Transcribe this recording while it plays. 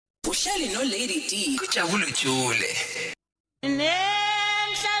uhleli no Lady D kujabule jule.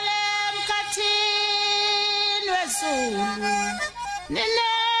 Nemhlale emkhathini wezulu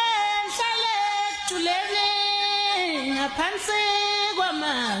nemhlale tulele ngaphansi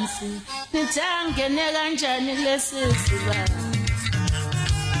kwamanzi nithangene kanjani lesisiba.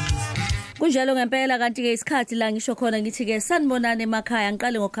 Kunjalo ngempela kanti ke isikhathi la ngisho khona ngithi ke sanibonana emakhaya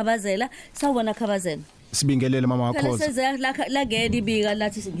ngiqale ngokhabazela sawubona khabazela. Sibingelele mama Makhosi. Phela seze la ngedi ibika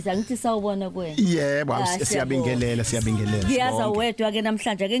lathi ngithi sawubona kuwena. Yebo siyabingelela. Ngiyaza wedwa ke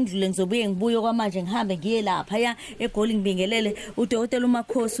namhlanje ake ngidlule ngizobuye ngibuye kwamanje ngihambe ngiye lapha ya eGoli ngibingelele uDr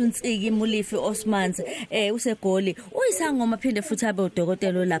Makhosi Ntsiki Molefe Osman usegoli uyisangoma phinde futhi abe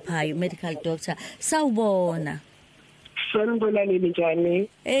uDr lapha medical doctor sawubona. Sanibonani njani?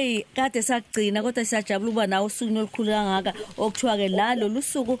 Kade sagcina kodwa siyajabula uba nawe usuku nolukhulu kangaka okuthiwa ke lalo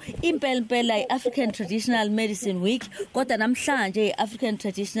lusuku impela iAfrican Traditional Medicine Week kodwa namhlanje iAfrican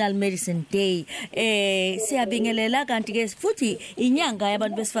Traditional Medicine Day. Siyabingelela kanti ke futhi inyanga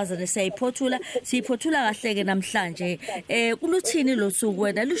yabantu besifazane siyiphothula kahle ke namhlanje. Kuluthini lo suku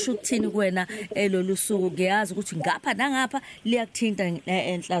wena lusho ukuthini kuwena lo lusuku ngiyazi ukuthi ngapha nangapha liyakuthinta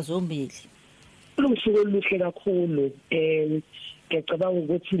enhla zombili. Lusuku oluhle kakhulu ngiyacabanga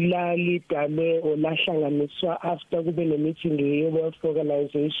ukuthi la lidalwe olahlanganiswa after kube ne-meeting ye-World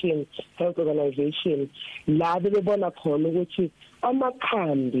Health Organization la bebona khona ukuthi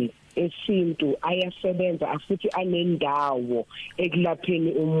amakhambi esintu ayasebenza futhi anendawo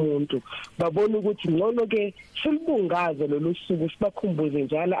ekulapheni umuntu. Babona ukuthi ngcono ke silibungaze lolu suku sibakhumbuze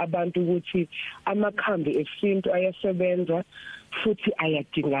njalo abantu ukuthi amakhambi esintu ayasebenza futhi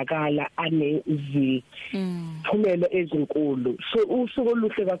ayadingakala aneziphumelo ezinkulu. So usuku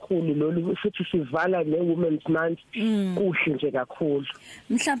oluhle kakhulu lolu futhi sivala ne-Women's Month kuhle nje kakhulu.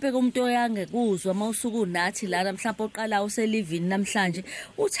 Mhlambe kumuntu oyangekuzwa mawusuku nathi lana mhlambe oqala uselivini namhlanje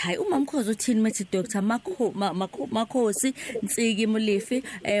uthi hayi uma Makhosi uthini methi Dr Makhosi Ntsiki Molefe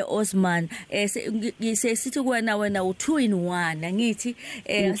Osman sithi kuwena u2 in 1 angithi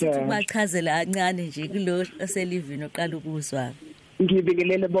asithi bachazela kancane nje kulo oselivini oqala ukuzwa.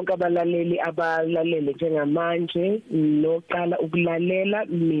 Ngibingelele bonke abalaleli abalalele njengamanje noqala ukulalela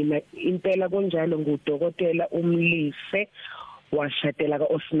mina impela konjalo nguDr Molefe washadela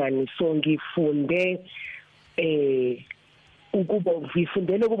kaOsman so ngifunde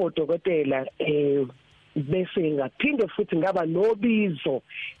ngifundele kuba udokotela bese ngaphinde futhi ngaba nobizo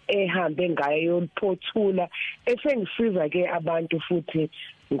ehambe ngayo mphothula esengisiza ke abantu futhi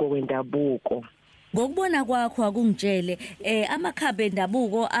ngokwendabuko. Ngokubona kwakho akungitshele amakhambi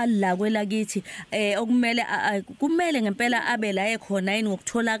endabuko ala kwela kithi kumele ngempela abe la ekhona yini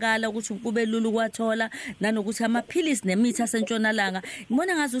ngokutholakala ukuthi kube lulu ukwathola nanokuthi amaphilisi nemithi asentshonalanga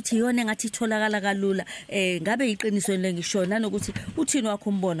ngibona ngazi ukuthi iyona engathi itholakala kalula ngabe iqiniso lengishona nokuthi uthini wakho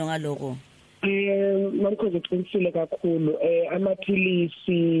umbono ngaloko. Makhosi uqinisile kakhulu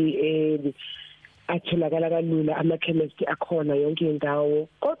amaphilisi atholakala kalula ama-chemist akhona yonke indawo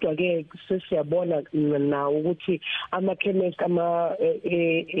kodwa ke sesiyabona nawo ukuthi ama-chemist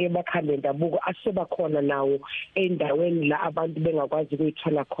emakhambi endabuko asebakhona nawo endaweni la abantu bengakwazi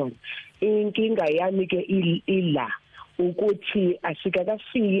ukuyithola khona. Inkinga yami ke ila ukuthi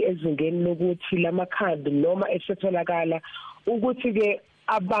asikakafiki ezingeni lokuthi lamakhambi noma esetholakala ukuthi ke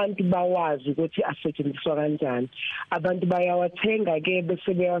abantu bawazi ukuthi asetshenziswa kanjani. Abantu bayawathenga ke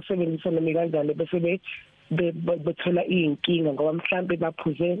bese beyasebenzisa noma kanjani bese bethola inkinga ngoba mhlambe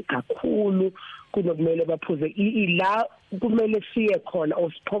baphuze kakhulu kunokumele baphuze ila kumele siye khona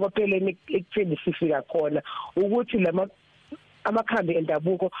osiphokopheleni ekutheni sifika khona ukuthi amakhambi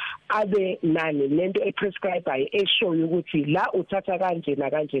endabuko abe nani lento eprescribe eshoyo ukuthi la uthatha kanje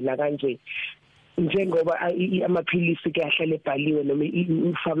nakanje njengoba amaphilisi ke ahlale ebhaliwe noma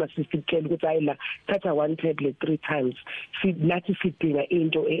i-pharmacist ikutshela ukuthi ayila thatha 1 tablet 3 times nathi sidinga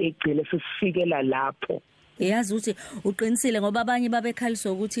into egcina sesifikela lapho. Yazi ukuthi uqinisile ngoba abanye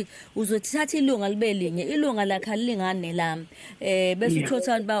babekhalisa ukuthi uzothatha ilunga libe linye ilunga lakhe lingane lami bese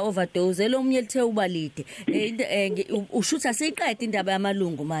uthotha ba overdose lomunye lithe uba lide ushutha siqede indaba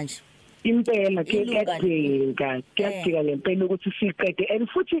yamalungu manje. Impela kuyadinga ngempela ukuthi siqede and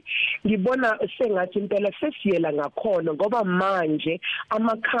futhi ngibona sengathi impela sesiyela ngakhona ngoba manje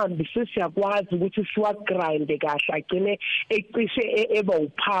amakhambi sesiyakwazi ukuthi siwagrind kahle agcine ecishe eba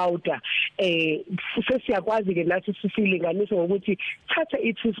upowder sesiyakwazi ke nathi sisilinganise ngokuthi thatha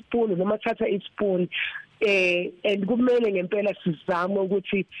i-teaspoon noma thatha i-spoon and kumele ngempela sizame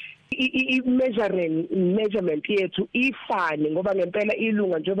ukuthi measurement yethu ifane ngoba ngempela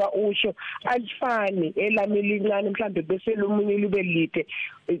ilunga njengoba usho alifani elami lincane mhlambe bese lomunye libe lide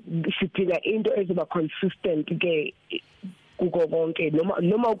sidinga into ezoba consistent ke kuko konke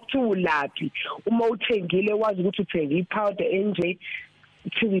noma ukutsulaphi uma uthengile wazi ukuthi uthenga ipowder enje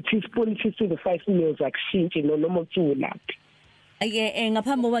 2 teaspoons to 5 ml akushintshi noma utsulaphi.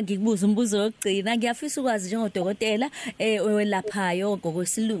 Ngaphambi kokuba ngikubuza umbuzo wokugcina ngiyafisa ukwazi njengodokotela owelaphayo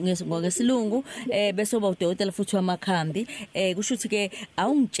ngokusilungu bese uba udokotela futhi wamakhambi kusho ukuthi ke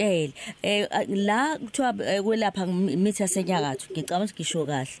awungitshele la kuthiwa kwelapha imithi yasenyakatho ngicabanga ukuthi ngisho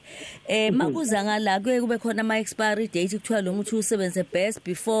kahle makuza ngala kube khona ama expiry date kuthiwa lo muthi usebenze best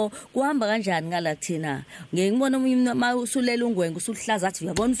before kuhamba kanjani ngala kuthina ngibona uma usulela ungwengu usuhlaza athi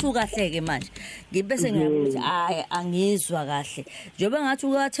uyabona usukahleke manje ngibese ngiyabuza hayi angizwa kahle njobe ngathi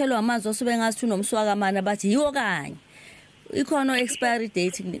ukathelwa amanzi osube ngathi unomswaka mana bathi yiwo kanye ikhona expiry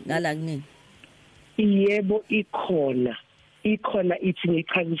date ngala kunini. Yebo ikhona ithi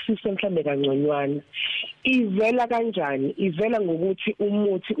ngichazisise mhlambe kangconywana ivela kanjani ivela ngokuthi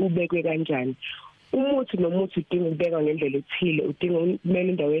umuthi ubekwe kanjani. Umuthi nomuthi udinga ukubeka ngendlela ethile udinga kumele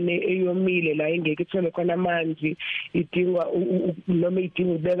endaweni eyomile la engeke ithole khona amanzi idinga noma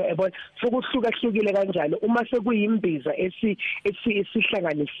idinga ukubeka yabona sokuhlukahlukile kanjalo uma sekuyimbiza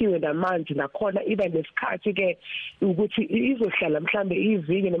esihlanganisiwe namanzi nakhona iba nesikhathi ke ukuthi izohlala mhlambe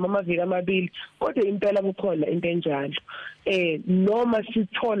iviki noma amaviki amabili kodwa impela kukhona into enjalo noma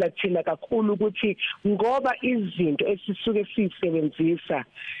sithola thina kakhulu ukuthi ngoba izinto esisuke sisebenzisa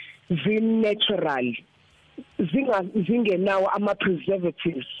natural zingenawo ama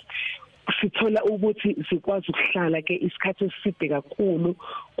preservatives sithola ukuthi sikwazi ukuhlala ke isikhathi eside kakhulu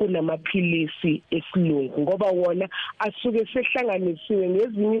kunamaphilisi esilungu ngoba wona asuke sehlanganisiwe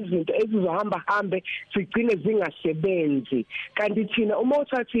nezinye izinto ezizohamba hambe sigcine zingasebenzi kanti thina uma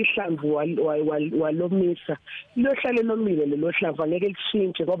uthatha ihlamvu walomisa lohlale lomile lelo hlamvu ngeke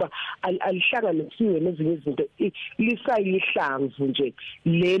lishintshe ngoba alihlanganisiwe nezinye izinto lisayihlamvu nje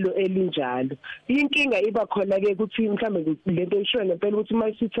lelo elinjalo. Inkinga iba khona ke ukuthi mhlambe lento isho ngempela ukuthi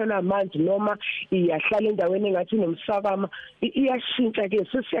mayisithola amanzi noma iyahlala endaweni engathi nomsakama iyashintsha ke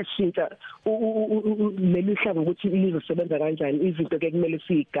sesiyashintsha lelihlamvu ukuthi lizosebenza kanjani izinto ke kumele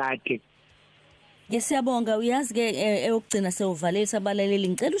siyigade. Siyabonga uyazi ke eyokugcina sewuvalele sabalaleli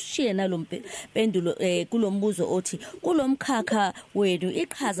ngicela ushiye nalompendulo kulombuzo othi kulomkhakha wenu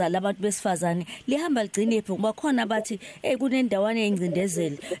iqhaza labantu besifazane lihamba ligcine iphi ngoba khona bathi kunendawana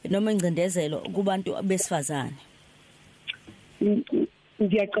engcindezelo noma ingcindezelo kubantu besifazane.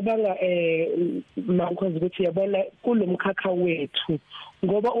 Ngiyacabanga Makhosi ukuthi yabona kulomkhakha wethu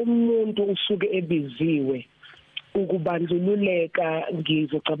ngoba umuntu usuke ebiziwe ukubandlululeka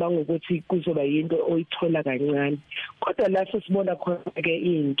ngizocabanga ukuthi kuzoba yinto oyithola kancane kodwa la sesibona khona ke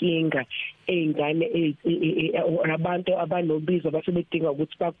inkinga ezingane abantu abanobizo basebedinga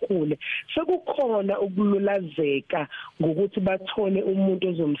ukuthi bakhule sekukhona ukululazeka ngokuthi bathole umuntu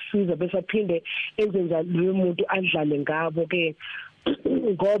ozomsiza bese aphinde enzenza lo muntu adlale ngabo ke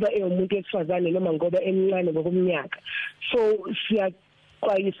ngoba umuntu esifazane noma ngoba emncane ngokomnyaka so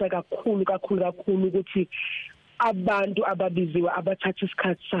siyaxwayisa kakhulu ukuthi abantu ababiziwe abathatha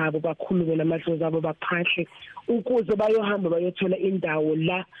isikhathi sabo bakhulume namadlozi abo baphahle ukuze bayohamba bayothola indawo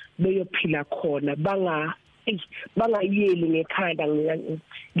la beyophila khona bangayeli ngekhanda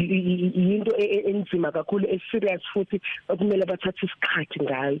into enzima kakhulu eserious futhi okumele bathathe isikhathi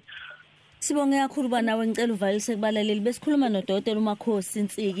ngayo. Sibonge kakhulu banawe ngicela uvalise kubalaleli besikhuluma noDr Makhosi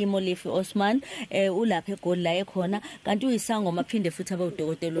Ntsiki Molefe Osman ulapha eGoli la ekhona kanti uyisangoma phinde futhi aba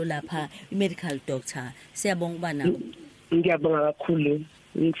udokotela olapha i-medical doctor. Siyabonga banawe. Ngiyabonga kakhulu.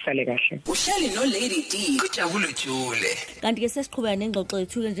 Ngihlale kahle. Uhleli no Lady D kujabule jule. Kanti ke sesiqhubeka nengxoxo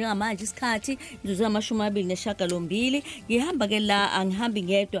yethu njengamanje isikhathi ngizuza 28 ngihamba ke la angihambi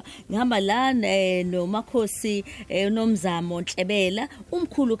ngedwa ngihamba la no Makhosi Nomzamo Nhlebela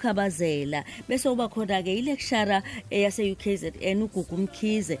umkhulu Khabazela bese uba khona ke ilecturer yase UKZN uGugu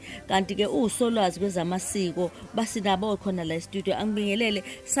Mkhize kanti ke uSolwazi kwezamasiko basinabo khona la studio angibingelele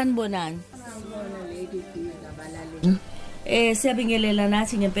sanibonani. Sanibona Lady D nabalali. Siyabingelela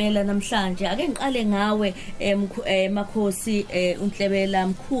nathi ngempela namhlanje ake ngiqale ngawe Makhosi Nhlebela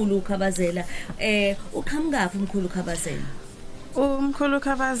mkhulu Khabazela uqhamukapi umkhulu Khabazela? Umkhulu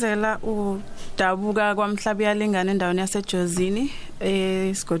Khabazela udabuka kwaMhlabi yalingana endaweni yaseJozini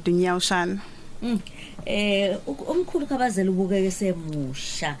esigodini Nyawushana. Umkhulu Khabazela ubukeke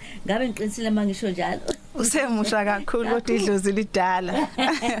semusha ngabe ngiqinisile mangisho njalo usemusha kakhulu kodwa idlozi lidala.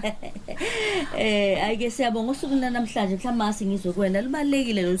 Ayike siyabonga usuku namhlanje mhlawumbe ngizokwena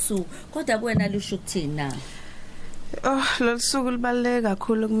libalekile losuku kodwa kuwena lusho ukuthini na? Losuku libaleke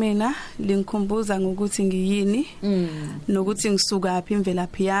kakhulu kumina lingikhumbuza ngokuthi ngiyini nokuthi ngisuka phi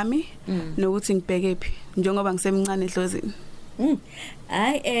imvelaphi yami nokuthi ngibheke phi njengoba ngisemncane edlozini.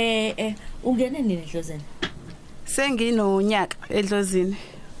 Hayi ungene nini edlozini? Senginonyaka edlozini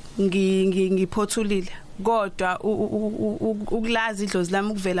ngiphothulile kodwa ukulazi idlozi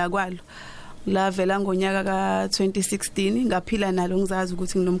lami ukuvela kwalo lavela ngonyaka ka2016 ngaphila nalo ngizazi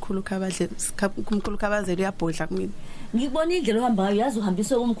ukuthi nginomkhulu khabazela uyabhodla kumina. Ngibona indlela ohamba ngayo yazi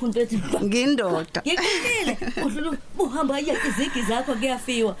uhambiswe kumkhulu ethi ngindoda. Ngiqinile udlula uhamba izigi zakho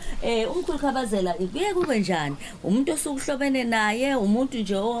kuyafiwa. Umkhulu khabazela kuye kube njani? Umuntu osukuhlobene naye, umuntu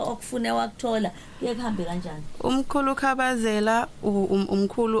nje okufune wakuthola, kuye kuhambe kanjani? Umkhulu khabazela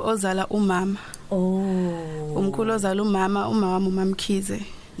umkhulu ozala umama. Umkhulu ozala umama Mkhize.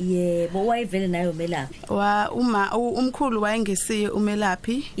 Yebo wayevele naye umelaphi. Umkhulu wayengesiye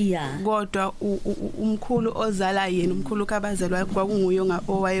umelaphi. Kodwa umkhulu ozala yena umkhulu khabazela kwakunguye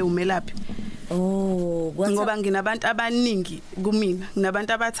owaye umelaphi. Ngoba nginabantu abaningi kumina,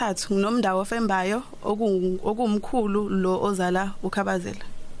 nginabantu abathathu, nginomndawo ofembayo okumkhulu lo ozala ukhabazela.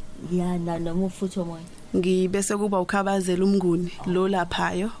 Noma ufutho moya. Ngibese kuba ukhabazela umnguni lo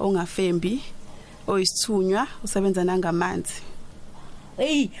laphayo ongafembi oyisithunywa usebenza nangamanzi.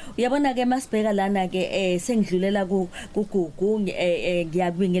 Uyabona ke masibheka lana ke sengidlulela kuGugu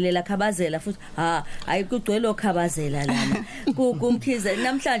ngiyabingelela khabazela futhi hayi kugcwele okhabazela lana Gugu Mkhize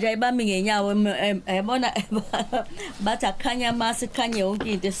namhlanje ayibami ngenyawo yabona bathi akukhanya amasi kukhanye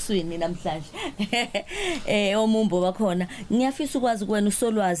yonke into esiswini namhlanje omumbo bakhona. Ngiyafisa ukwazi kuwena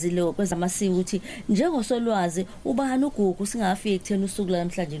uSolwazi lo kwezamasiko ukuthi njengoSolwazi ubani uGugu singafiki kuthena usuku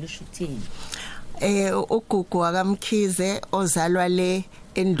namhlanje lusho ukuthini? uGugu akamkhize ozalwa le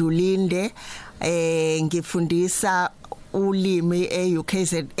endulinde ngifundisa ulimi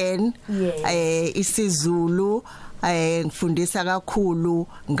eUKZN isiZulu ngifundisa kakhulu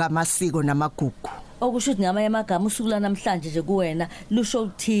ngamasiko namagugu. Okusho ukuthi ngamanye amagama usuku namhlanje nje kuwena lusho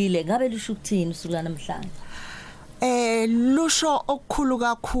ukuthile ngabe lusho ukuthini usuku namhlanje? Lusho okukhulu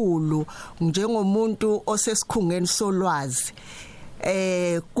kakhulu njengomuntu osesikhungeni solwazi.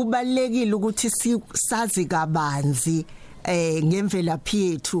 Kubalekile ukuthi sazi kabanzi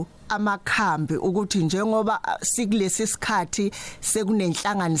ngemvelaphi yethu amakhambi ukuthi njengoba sikulesi sikhathi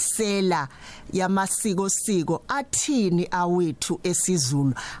sekunenhlanganisela yamasiko athini awethu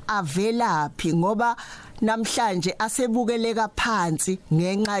esiZulu avelaphi ngoba namhlanje asebukeleka phansi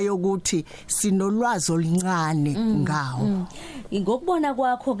ngenxa yokuthi sinolwazi oluncane ngawo. Ngokubona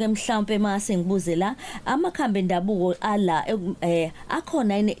kwakho ke mhlawumbe mase ngibuze la amakhambi endabuko ala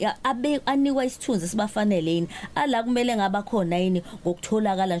akhona yini anikwa isithunzi sibafanele yini ala kumele ngaba khona yini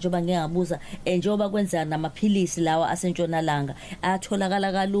ngokutholakala njengoba ngiyabuza njengoba kwenza namaphilisi lawa asentshonalanga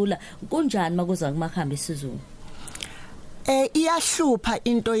atholakala kalula kunjani makuza kumakhambi esiZulu? Iyahlupa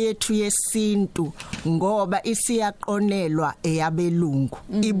into yethu yesintu ngoba isiyaqonelwa eyabelungu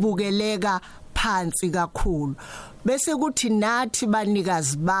ibukeleka phansi kakhulu bese kuthi nathi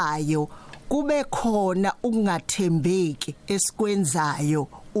banikazi bayo kube khona ukungathembeki esikwenzayo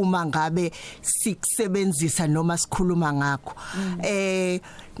uma ngabe sikusebenzisa noma sikhuluma ngakho.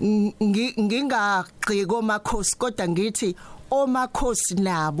 Ngingagxiki omakhosi kodwa ngithi omakhosi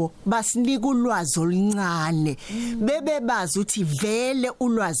nabo basinika ulwazi oluncane bebebazi ukuthi vele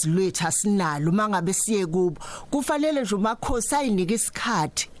ulwazi lwethu asinalo mangabe siye kubo kufanele nje umakhosi ayinika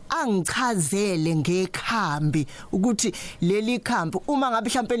isikhathi angichazele ngekhambi ukuthi leli khambi uma ngabe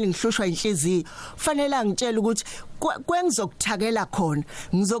mhlawumbe ngihlushwa inhliziyo kufanele angitshele ukuthi kwengizokuthakela khona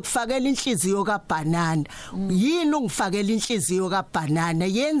ngizokufakela inhliziyo kaBanana yini ungifakela inhliziyo kaBanana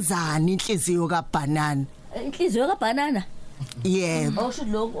yenzani inhliziyo kaBanana inhliziyo kaBanana? Yebo. Awusho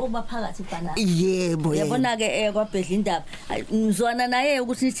lokho obaphakathi banana. Yebo. Yabona ke kwabhedla indaba. Ngizwana naye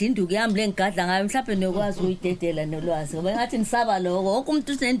ukuthi nithi induku yami lengigadla ngayo mhlawumbe nokwazi ukuyidedela nolwazi. Ngoba ngathi nisaba lokho. Wonke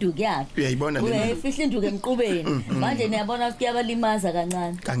umuntu unenduku yakhe. Uyayibona le. Uyayifihla induku emqubeni. Manje niyabona ukuthi kuyabalimaza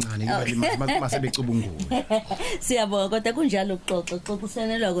kancane. Kancane kuyabalimaza mase becubungule. Siyabonga kodwa kunjalo ukuxoxa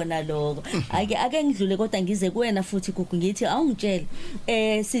kusenelwa kona lokho. Ake ngidlule kodwa ngize kuwena futhi Gugu ngithi awungitshele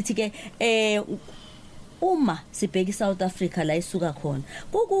sithi ke uma sibheka South Africa la isuka khona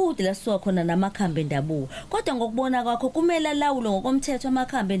kukude la suka khona namakhambi endabuko kodwa ngokubona kwakho kumele lawulo ngokomthetho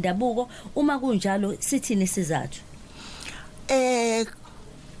amakhambi endabuko uma kunjalo sithini sizathu?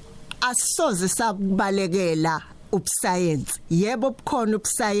 Asoze sakubalekela ubuscience yebo bukhona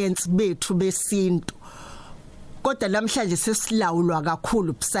ubuscience bethu besintu kodwa namhlanje sesilawulwa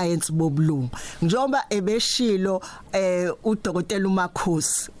kakhulu ubuscience bobulungu njengoba ebeshilo uDr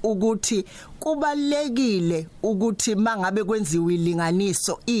Makhosi ukuthi kubalekile ukuthi mangabe kwenziwe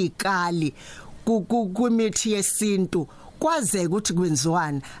ilinganiso ikali kwimithi yesintu kwaze ukuthi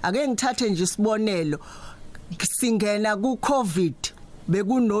kwenziwana ake ngithathe nje isibonelo singena ku-COVID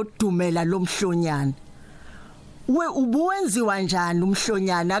bekunodumela lomhlonyana ubuwenziwa kanjani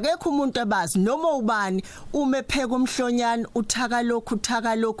umhlonyana akekho umuntu abazi noma ubani umepheka umhlonyana uthaka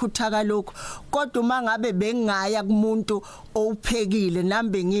lokhu kodwa uma ngabe bengaya kumuntu owuphekile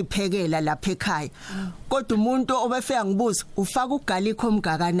nambe ngiphekela lapha ekhaya kodwa umuntu obefika ngibuza ufaka ugalikho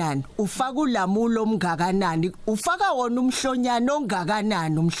omgakanani ufaka ulamulo omgakanani ufaka wona umhlonyana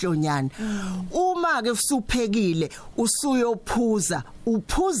ongakanani umhlonyana uma ke usuphekile usuyophuza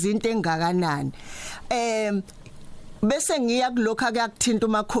uphuza into engakanani bese ngiya kulokho akuyakuthinta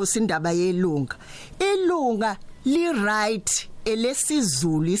uMakhosi indaba yelunga ilunga li right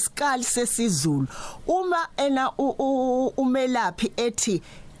elesizulu isikali sesizulu uma ena umelaphi ethi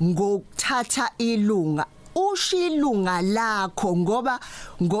ngokuthatha ilunga usho ilunga lakho ngoba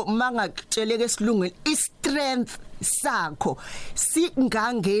mangakutsheleke esilungweni istrength sakho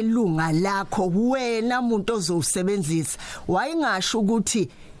singangelunga lakho wena umuntu ozowusebenzisa wayingasho ukuthi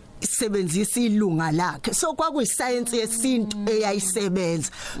sebenzisa ilunga lakhe so kwakuyisayensi yesintu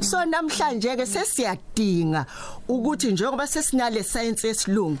eyayisebenza so namhlanje ke sesiyadinga ukuthi njengoba sesinale science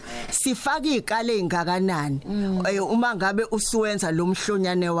yesilungu sifaka izikale ezingakanani uma ngabe usuwenza lo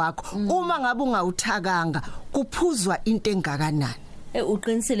mhlonyane wakho uma ngabe ungawuthakanga kuphuzwa into engakanani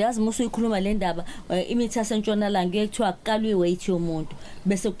uqinisile yazi musu uyikhuluma le ndaba imithi yasentshonalanga kuyekuthiwa akukalwe weight yomuntu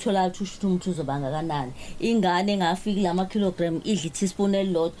bese kuthola ukuthi umuntu uzobanga kanani ingane engafiki lama kilogram idla teaspoon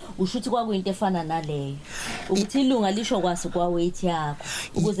elilodwa ushuthi kwakuyinto efana naleyo ukuthi ilunga lisho kwasi kwa weight yakho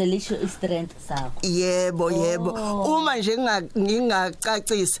ukuze lisho istrength sakho yebo uma nje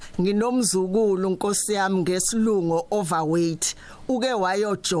ngingacacisa nginomzukulu Nkosi yami ngesilungu overweight uke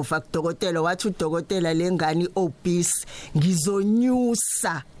wayojova kudokotela wathi udokotela lengane obese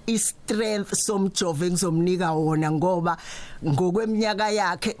ngizonyusa istrength somjove ngizomnika wona ngoba ngokweminyaka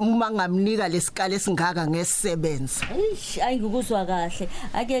yakhe uma ngamnika lesikale singaka ngesebenza ayi ngikuzwa kahle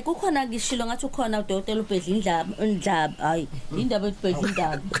ake kukhona ngishilo ngathi ukhona udokotela ubedla indaba hayi indaba ebedla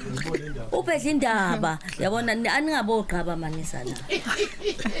indaba ubedla indaba yabona aningabogqaba manisa la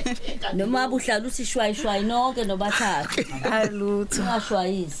noma abuhlala uthi shwayi nonke nobathathu alutho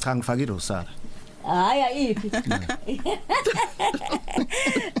ngashwayisi cha ngifakile usala haya iphi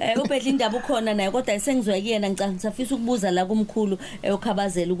ubedla indaba ukhona naye kodwa sengizwe kuyena ngisafisa ukubuza la kumkhulu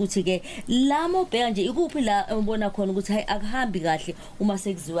ekhabazela ukuthi ke lamo bheka nje ikuphi la ubona khona ukuthi hayi akuhambi kahle uma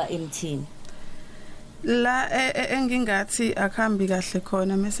sekuziwa emthini la engingathi akuhambi kahle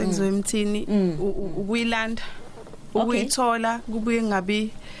khona mase kuziwa emthini ukuyilanda ukuyithola kubuye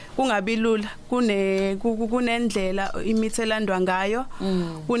kungabi lula kunendlela imithi elandwa ngayo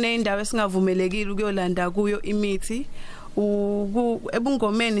kuneyindawo esingavumelekile ukuyolanda kuyo imithi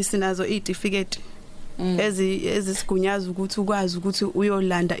ebungomeni sinazo icertificate ezisigunyaza ukuthi ukwazi ukuthi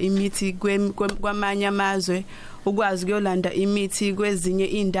uyolanda imithi kwamanye amazwe ukwazi ukuyolanda imithi kwezinye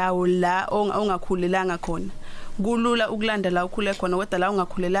indawo la ongakhulelanga khona kulula ukulanda la ukhule khona kodwa la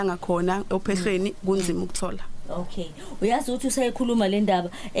ungakhulelanga khona ophehlweni kunzima ukuthola okay uyazi ukuthi useyikhuluma le ndaba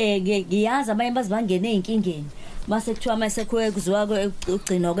ngiyazi abanye bazibangene einkingeni mase kuthiwa mase kuziwa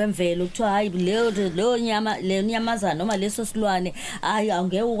ugcino kwemvelo kuthiwa hayi leyo nyamazana noma leso silwane hayi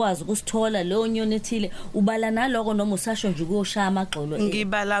angeke ukwazi ukusithola leyo nyoni ethile ubala naloko noma usasho nje ukuyoshaya amagxolo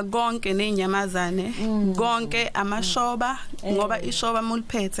ngibala konke nezinyamazane konke amashoba ngoba ishoba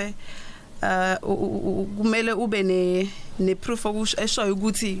muliphethe kumele ube ne proof eshoyo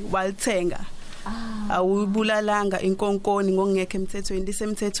ukuthi walithenga awubulalanga inkonkoni ngokungekho emthethweni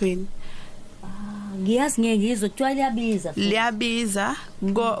lisemthethweni ngiyazi ngeke ngizwe kuthiwa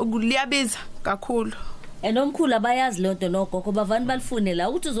liyabiza kakhulu enomkhulu abayazi lonto nogogo bavani balifune la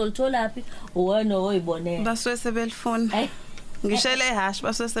ukuthi uzolitholaphi wena oyibonela baswese belifuna ngishele hash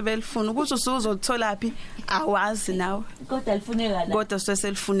baswese belifuna ukuthi usuzolitholaphi awazi nawe kodwa lifuneka la kodwa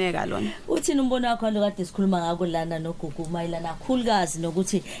seselifuneka lona uthini umbono wakho lokade sikhuluma ngako lana noGugu mayilana kakhulukazi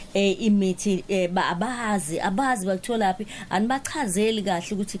nokuthi imithi abazi bakutholaphi anibachazeli kahle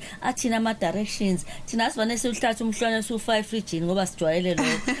ukuthi athina ama directions thina asivane sihluthatha umhlwana su5 fridge ngoba sijwayele lo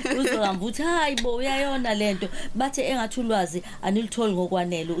uzohamba uthi hayi bo uyayona lento bathe engathi ulwazi anilitholi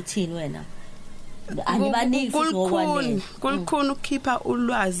ngokwanele uthini wena anibaniki ngokwanele kulikhona ukukhipha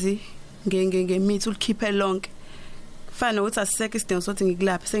ulwazi ngemithi ulikhiphe lonke fana ukuthi asiseke isidingo sokuthi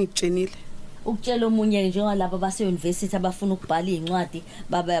ngikulapha sengikutshenile ukutshela omunye njengalabo base university abafuna ukubhala incwadi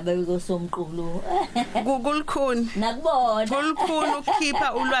babeko somqulu kulikhona nakubona kulikhona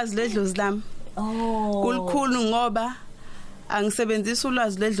ukukhipha ulwazi ledlozi lami kulikhona ngoba angisebenzisa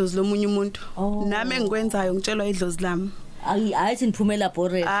ulwazi ledlozi lomunye umuntu nami engikwenzayo ngitshelwa idlozi lami ayithi niphume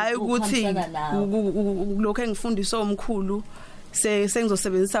laboratory hayi ukuthi lokho engifundiswa umkhulu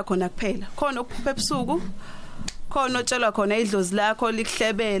sengizosebenzisa khona kuphela khona ukuphupha ebusuku khona otshelwa khona idlozi lakho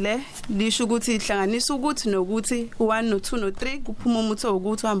likuhlebele lisho ukuthi ihlanganisa ukuthi nokuthi u1 no2 no3 kuphuma umuthi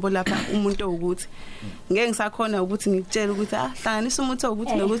ukuthi uhambo lapha umuntu ukuthi ngeke ngisakhona ukuthi ngikutshela ukuthi hlanganisa umuthi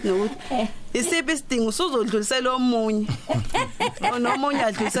ukuthi nokuthi isiphi isidingo usuzodlulisela omunye nomunye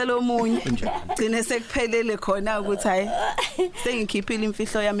adlulisela omunye gcine sekuphelele khona ukuthi hayi sengikhiphile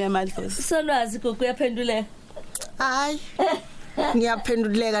imfihlo yami yamadlozi. Solwazi kuyaphenduleka hayi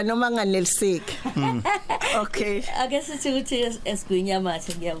ngiyaphenduleka noma nganeliseke. Okay ake sithi ukuthi esigwinya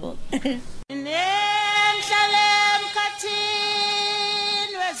mathe ngiyabonga. Nemhlale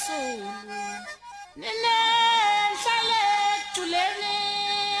emkhathini wesulu nemhlale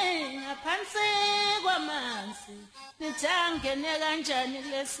tuleni ngaphansi kwamanzi nithangene kanjani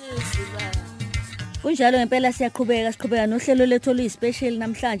kulesizibani. Kunjalo ngempela siqhubeka nohlelo lethu oluyispecial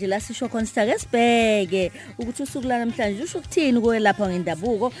namhlanje la sisho khona sitake sibheke ukuthi usuku la namhlanje usho ukuthini ukwelapha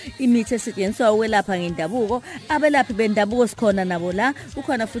ngendabuko, imithi esetshenziswa ukwelapha ngendabuko, abelaphi bendabuko sikhona nabo la,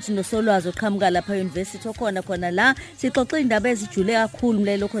 ukhona futhi noSolwazi oqhamuka lapha euniversity okhona la, sixoxa indaba ezijule kakhulu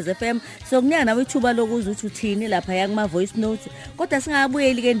mlelo Khoze FM. Sokunika nawe ithuba lokuzwa ukuthi uthini lapha yakuma voice notes, kodwa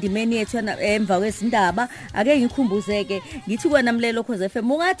singabuyeli ke endimeni yethu emva kwezindaba. Ake ngikhumbuzeke ngithi kwena mlelo Khoze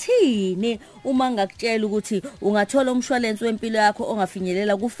FM ungathini uma ngakutshela ukuthi ungathola umshwalense wempilo yakho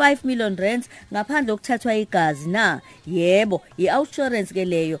ongafinyelela ku5 million rands ngaphandle kokuthathwa igazi na? Yebo, iinsurance ke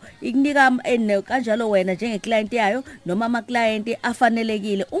leyo ikunika kanjalo wena njenge client yayo noma ama client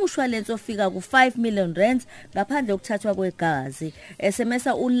afanelekile umshwalense ofika ku5 million rands ngaphandle kokuthathwa kwegazi.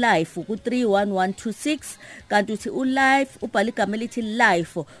 SMSa ulife ku31126 kanti uthi ulife ubhala igama elithi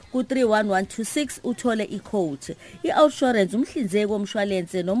life ku31126 uthole icode. Iinsurance umhlinzeki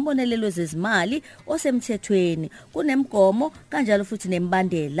womshwalense nombonelelo wezezimali osemthethweni, kunemgomo kanjalo futhi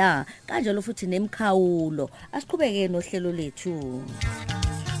nembandela kanjalo futhi nemkhawulo. Asiqhubeke nohlelo lethu.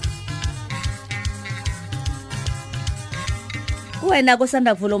 Wena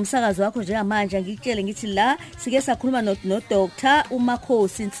kosanda kuvula umsakazo wakho njengamanje ngikutshele ngithi la sike sakhuluma noDr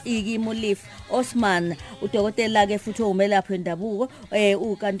Makhosi Ntsiki Molefe Osman, udokotela ke futhi umelaphi wendabuko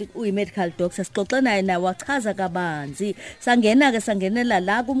ukanti uyimedical doctor. Sixoxe naye wachaza kabanzi. Sangenela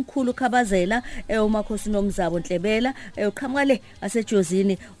la kumkhulu Khabazela uMakhosi Nomzamo Nhlebela uqhamuka le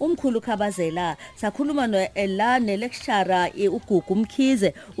asejozini umkhulu Khabazela. Sakhuluma la nelecturer uGugu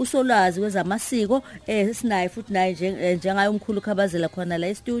Mkhize uSolwazi kwezamasiko sinaye futhi naye njengaye umkhulu Khabazela khona la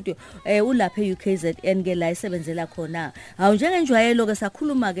e-studio ulapha eUKZN ke la isebenzela khona. Hawu njengenjwayelo ke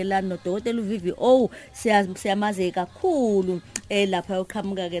sakhuluma ke la noDokotela VVO siyamaze kakhulu lapha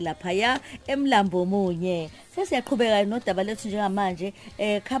uqhamuka ke lapha ya emlambo munye. Sesiyaqhubeka nodaba lethu njengamanje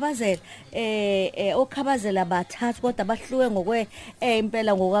Khabazela oKhabazela bathathu kodwa bahluke ngokwe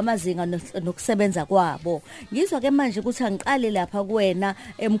impela ngokwamazinga nokusebenza kwabo. Ngizwa ke manje ukuthi angiqale lapha kuwena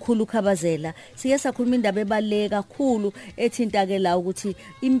emkhulu Khabazela. Sike sakhuluma indaba ebaleke kakhulu ethinta ke la ukuthi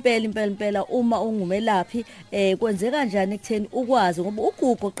impela uma ungumelaphi kwenzeka kanjani ekutheni ukwazi ngoba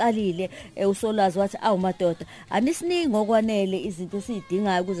uGugu oqalile uSolwazi wathi awu madoda anisiningi ngokwanele izinto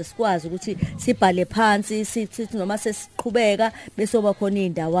esizidingayo ukuze sikwazi ukuthi sibhale phansi sithi noma sesiqhubeka bese oba khona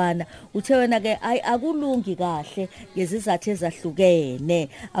indawana. Uthe wena ke akulungi kahle ngezizathu ezahlukene.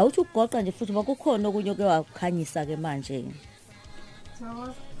 Awuthi ukugoqa nje futhi bakukhona okunye ke wakukhanyisa ke manje.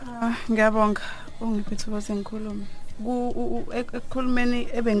 Ngiyabonga ungiphethe bose ngikhuluma. Ekukhulumeni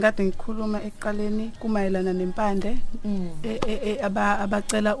ebengikade ngikhuluma eqaleni kumayelana nempande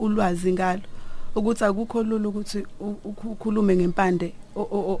abacela ulwazi ngalo ukuthi akukho lulu ukuthi ukhulume ngempande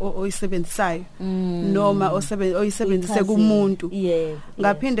oyisebenzisayo noma oyisebenzise kumuntu.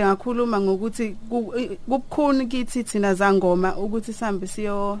 Ngaphinde ngakhuluma ngokuthi kubukhuni kithi thina zangoma ukuthi sihambe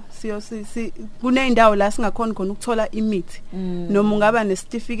siyo kuneyindawo la singakhona khona ukuthola imithi noma ungaba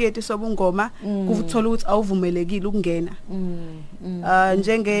nesitifiketi sobungoma kuthola ukuthi awuvumelekile ukungena.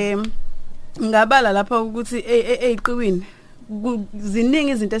 Njenge ngabala lapha ukuthi eyiqiwini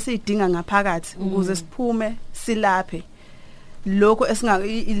ziningi izinto esizidinga ngaphakathi ukuze siphume silaphe lokho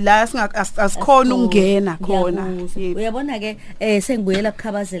asikhona ukungena khona. Uyabona ke sengibuyela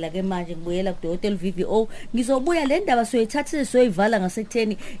kuKhabazela ke manje ngibuyela kuDokotela VVO. Ngizobuya le ndaba soyithathise soyivala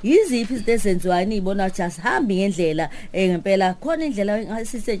ngasekutheni yiziphi izinto ezenziwayo ibona ukuthi asihambi ngendlela ngempela khona indlela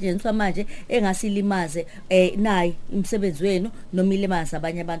esisetshenziswa manje engasilimaze nayi umsebenzi wenu noma ilimaza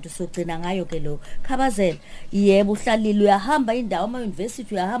abanye abantu sogcina ngayo ke lo. Khabazela yebo uhlalile uyahamba indawo ama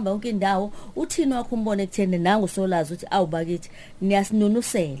university uyahamba yonke indawo uthini wakho umbone ekutheni nangu Solwazi uthi awubakithi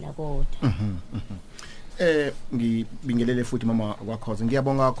niyasinunusela kodwa. Ngibingelele futhi mama kwaKhoze.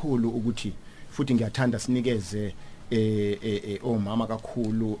 Ngiyabonga kakhulu ukuthi futhi ngiyathanda sinikeze omama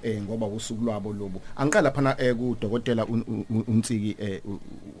kakhulu ngoba usuku lwabo lobo. Angiqala phana kuDokotela uNtsiki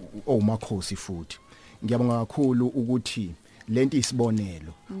Makhosi futhi. ngiyabonga kakhulu ukuthi lento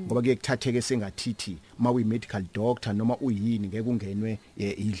isibonelo ngoba ke kuthatheke sengathithi mawi medical doctor noma uyini ngeke ungenwe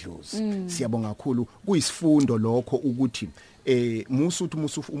idlozi siyabonga kakhulu kuyisifundo lokho ukuthi musuthi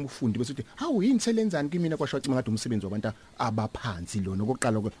umufundi besuthi hawu yini selenzani kimi kwashwa cima ngade umsebenzi wabantu abaphansi lo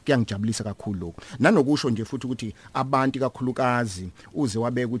nokuqala kuyangijabulisa kakhulu lokho nanokusho nje futhi ukuthi abantu kakhulukazi uze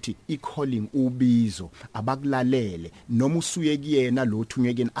wabeka ukuthi i-calling ubizo abakulalele noma usuye kuyena lo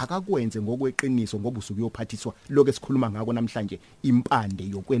thunywe kuyena akakwenze ngokweqiniso ngoba usuke uyophathiswa lokho esikhuluma ngako namhlanje impande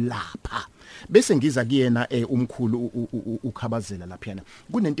yokwelapha bese ngiza kuyena umkhulu ukhabazela laphana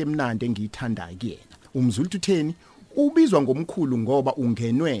kunento emnandi engiyithandayo kuyena umzulu utheni ubizwa ngomkhulu ngoba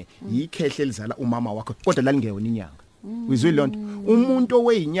ungenwe yikhehle elizala umama wakhe kodwa lalingeyona inyanga wizwe lonto umuntu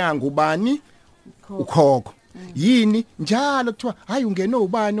oweyinyanga ubani ukhokho yini njalo kuthiwa hayi ungene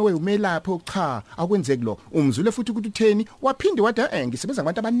ubani owemelaphi cha akwenzeki lo umzule futhi ukuthi utheni waphinde wathi ngisebenza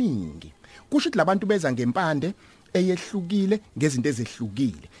ngabantu abaningi kusho ukuthi labantu beza ngempande eyehlukile ngezinto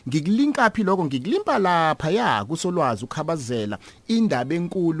ezehlukile ngikulinkaphi lokho ngikulimpa lapha ya kusolwazi ukhabazela indaba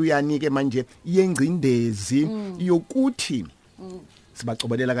enkulu yanike manje yengcindezi yokuthi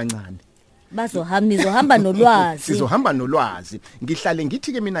sibacobelela kancane nizohamba nolwazi sizohamba nolwazi ngihlale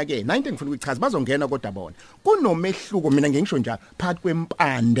ngithi ke mina ke 19 ngifuna ukuchaza bazongena kodwa bona kunomehluko mina ngisho njalo phakathi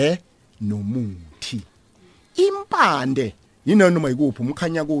kwempande nomuthi impande yini noma ikuphi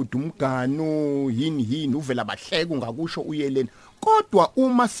umkhanya kude umgano yini uvela bahleke ungakusho uyeleni kodwa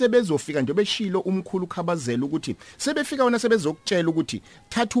uma sebezofika nje beshilo umkhulu ukhabazela ukuthi sebefika wona sebezokutshela ukuthi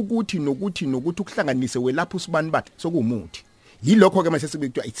thatha ukuthi nokuthi ukuhlanganise welapha usibani bathi sokumuthi yilokho ke mase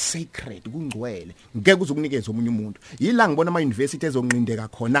sikubikwa it's sacred kungcwele ngeke uzokunikeza omunye umuntu yila ngibona ama university ezonqindeka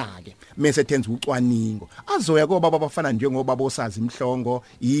khona ke mase thenza ucwaningo azoya koba bafana njengoba bosazi imhlongo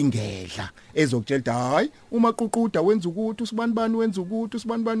ingedla ezokutshela hayi uma ququda wenza ukuthi usibani bani wenza ukuthi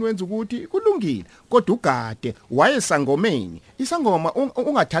usibani bani wenza ukuthi kulungile kodwa ugade wayesangomeni isangoma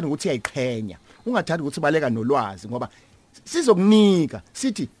ungathanda ukuthi uyayiqhenya ungathanda ukuthi baleka nolwazi ngoba sizokunika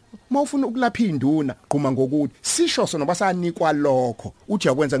sithi mawufuna ukulapha induna qhuma ngokuthi sisho sona basanikwa lokho uthi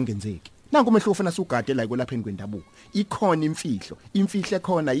yakwenza kungenzeki nanku umehluko ufuna sugade la kwelapheni kwendabuko ikhona imfihlo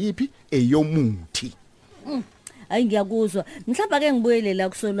ekhona yipi eyomuthi hayi ngiyakuzwa mhlawumbe ake ngibuyele la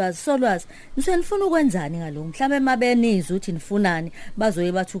kusolwazi nisenifuna ukwenzani ngaloko mhlawumbe mabenizwe uthi nifunani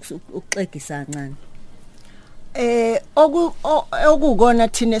bazoye bathi ukuxegisa kancane okukona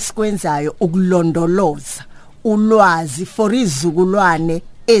thina esikwenzayo ukulondoloza ulwazi for izukulwane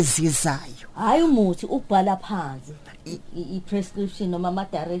ezizayo hayi umuthi ukubhala phansi i-prescription noma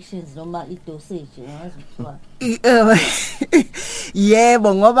ama-directions noma i-dosage ungazi ukuthiwa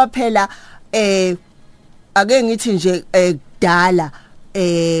yebo ngoba phela ake ngithi nje kudala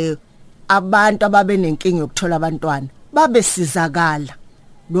abantu ababenenkinga yokuthola abantwana babesizakala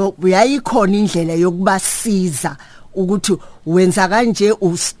lo uyayikhona indlela yokubasiza ukuthi wenza kanje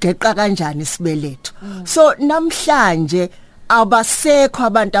usigeqa kanjani isibeletho so namhlanje abasekho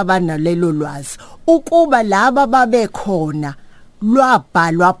abantu abanalelo lwazi ukuba laba babekhona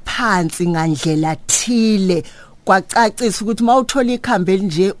lwabhalwa phansi ngandlela thile kwacacisa ukuthi mawuthola ikhambi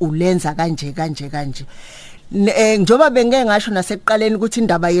nje ulenza kanje njoba bengeke ngasho nasekuqaleni ukuthi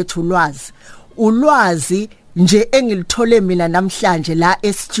indaba yethu ulwazi nje engilithole mina namhlanje la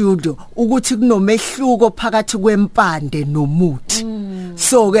e-studio ukuthi kunomehluko phakathi kwempande nomuthi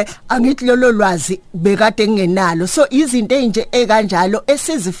so ke angithi lolo lwazi bekade ngingenalo so izinto ezinje ekanjalo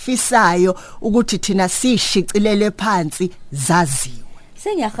esizifisayo ukuthi thina sishicilele phansi zaziwe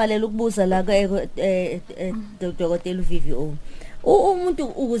sengiyahalela ukubuza la Dr. VVO umuntu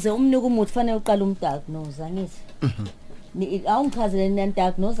ukuze umnike umuthi fanele uqale umdiagnose angithi awungichazele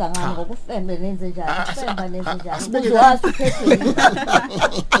nediagnose ngani ngokufembe nenze njani ufemba nenze njani uzwazi uphethwe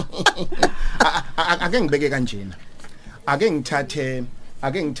ake ngibeke kanjena ake ngithathe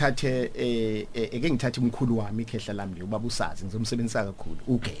umkhulu wami ikhehla lami nje ubaba usazi ngizomsebenzisa kakhulu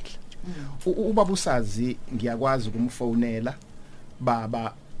ugedla ubaba usazi ngiyakwazi ukumfonela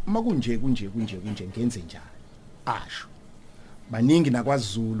baba makunje ngenze njani asho baningi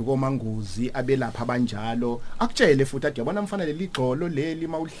nakwaZulu komanguzi abelapha abanjalo akutshele futhi ade yabona mfanele ligxolo leli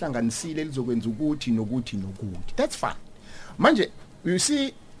mawulihlanganisile lizokwenza ukuthi nokuthi that's fine manje you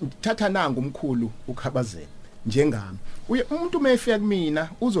see thatha nanga umkhulu ukhabazela njengami umuntu mefika kumina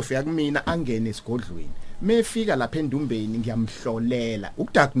uzofika kumina angene esigodlweni mefika lapha endumbeni ngiyamhlolela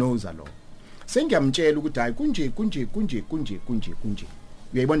ukudiagnose lo sengiyamtshela ukuthi hayi kunje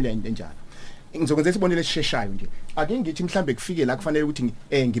uyayibona le nto enjalo ngizokwenza isibonelo esisheshayo nje ake ngithi mhlambe kufike la kufanele ukuthi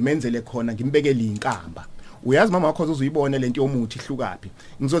ngimenzele khona ngimbekele inkamba uyazi mama wakho uzuyibona lento yomuthi ihlukapi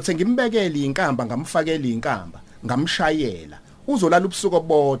ngizothe ngimbekele inkamba ngamfakela inkamba ngamshayela uzolala ubusuku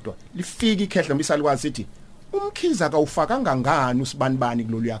obodwa lifika ikhehla mbisalukwazi sithi uMkhize akawufakanga ngani usibanibani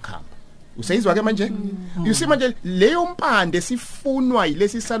kulolu yakhamba usayizwa ke manje you see manje leyo mpande sifunwa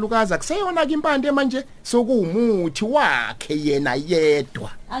yilesi salukazi akuseyona ke impande manje sokuumuthi wakhe yena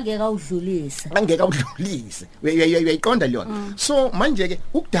yedwa angeka udlulise uyayiqonda leyona so manje ke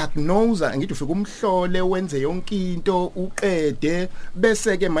ukudiagnose ngithi ufika umhlole wenze yonke into uqede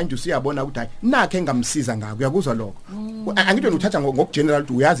bese ke manje usiyabona ukuthi hayi nakhe engamsiza ngako uyakuzwa lokho angithi wena uthatha ngokugeneral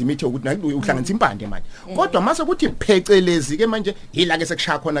ukuthi uyazi imithi ukuthi uhlanganisa impande manje kodwa mase kuthi phecelezi ke manje yila ke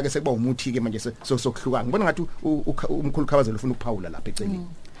sekushaya khona ke sekuba umuthi ke manje sokuhluka ngibona ngathi umkhulu Khabazela ufuna ukuphawula lapha eceleni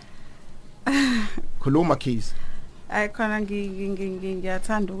khuluma Mkhize Ay khona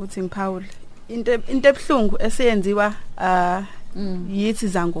ngiyathanda ukuthi ngiphawule into ebhlungu esiyenziwa yithi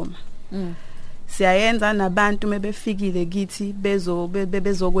zangoma siyayenza nabantu mebefikile kithi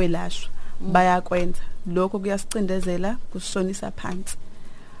bezokwelashwa bayakwenza lokho kuyasicindezela kusishonisa phansi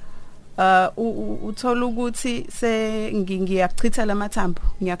uthola ukuthi ngiyachitha lamathambo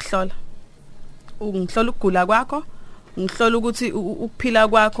ngiyakuhlola ngihlola ukugula kwakho ngihlola ukuthi ukuphila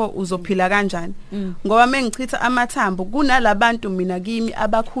kwakho uzophila kanjani ngoba mengichitha amathambo kunalabantu mina kimi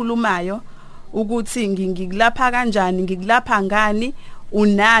abakhulumayo ukuthi ngikulapha kanjani ngikulapha ngani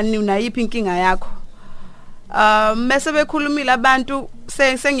unani unayiphi inkinga yakho mase bekhulumile abantu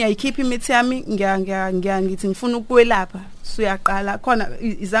sengiyayikhipha imithi yami ngithi ngifuna ukwelapha suyaqala khona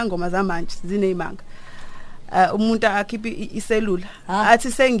izangoma zamanje zinezimanga umuntu akhipha iselula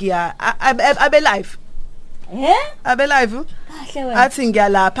athi sengiya abe live abe live kahle wena athi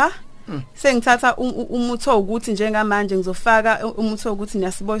ngiyalapha sengithatha umuthi ukuthi njengamanje ngizofaka umuthi ukuthi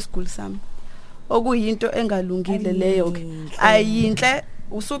niyasiboya isiguli sami okuyinto engalungile leyo ke ayinhle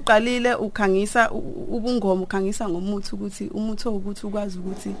usuqalile ukhangisa ubungoma ukhangisa ngomuthi ukuthi umuthi ukuthi ukwazi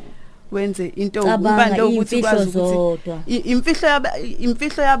ukuthi wenze into ubande ukuthi ukwazi ukuthi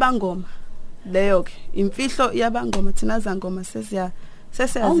imfihlo yabangoma leyo ke imfihlo yabangoma thina zangoma sesiyazi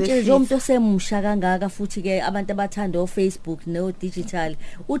umuntu osemusha kangaka futhi ke abantu abathanda o-Facebook no-digital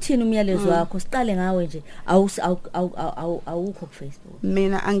uthini umyalezo wakho siqale ngawe nje awukho ku-Facebook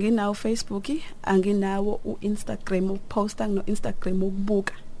mina anginawo Facebook anginawo u-Instagram ukuposta no-Instagram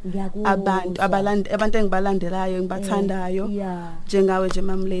ukubuka abantu engibalandelayo engibathandayo njengawe nje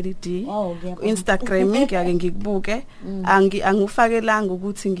Mam Lady D Instagram ngiyake ngikubuke angifakelanga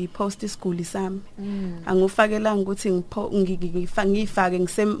ukuthi ngipost isiguli sami angifakelanga ukuthi ngifake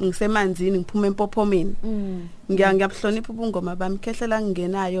ngisemanzini ngiphume empophomeni ngiyabuhlonipha ubungoma bami khehlela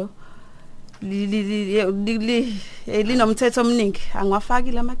ngingenayo linomthetho omningi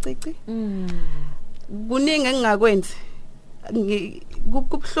angiwafaki lamacici kuningi engingakwenzi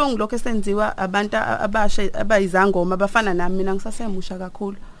kubhlungu lokho esenziwa abantu abasha abayizangoma abafana nami mina ngisasemusha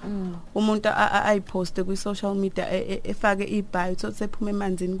kakhulu umuntu ayiposte ku social media efake ibhayo uthi sephuma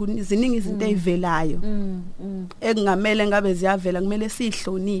emanzini kuziningi izinto ezivelayo ekungamele ngabe ziyavela kumele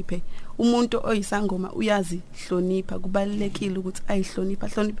sihloniphe umuntu oyisangoma uyazi hlonipha kubalekile ukuthi ayihlonipha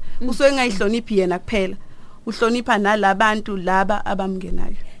usuke ngayihloniphi yena kuphela uhlonipha nalabantu laba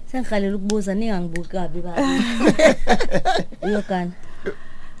abamngenayo sengihalela ukubuza ningangibuki kabi baba uyogana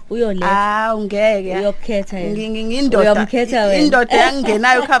uyoletha ungeke uyokhetha yena uyamkhetha wena indoda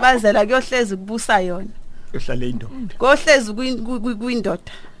yangenayo Khabazela kuyohlezi kubusa yona uhlale indoda kohlezi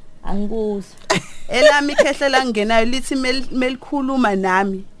kwindoda angikuzwa elami khehlela ngenayo lithi melikhuluma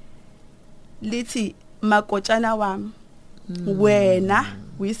nami lithi makotshana wami wena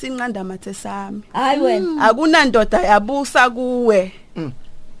uyisinqanda mathe sami hayi wena akunandoda yabusa kuwe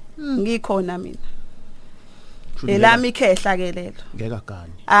ngikhona mina elami khehla ke lelo ngeka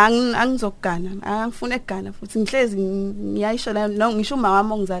gani angizokugana angifuna ekugana futhi ngihlezi ngiyayisho la ngisho uma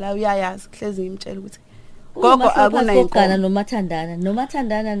wami ongizala uyayazi ngihlezi ngimtshela ukuthi gogo akunayinqana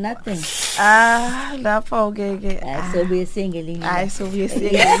nomathandana nothing lapho ke sobuye singelinye sobuye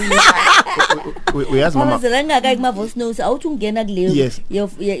uyazi mama Khabazela ngaka kuma voice notes awuthi ungena kuleyo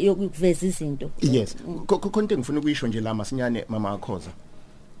yokuveza izinto yes konke ngifuna ukuyisho nje la masinyane mama Makhoza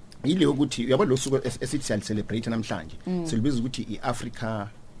yile ukuthi uyabona lo suku esithi siya celebrate namhlanje silibiza ukuthi iAfrican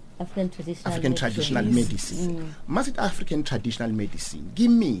traditional medicine masithi African traditional medicine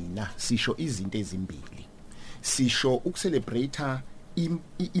kimina sisho izinto ezimbili sisho ukucelebrate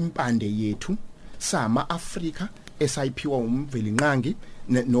impande yethu sama Africa esayiphiwa umvelinqangi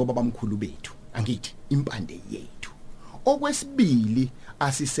nobaba mkhulu bethu angithi impande yethu okwesibili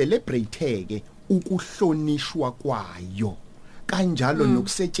asicelebrate ukuhlonishwa kwayo kanjalo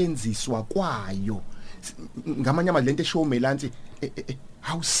nokusetshenziswa kwayo ngamanye amazwi lento eshow melansi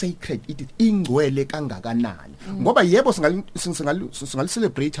how sacred it is, ingcwele kangakanani. Ngoba yebo singal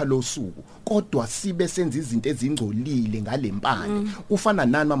celebrate lo suku kodwa sibe senza izinto ezingcolile ngalempande. Ufana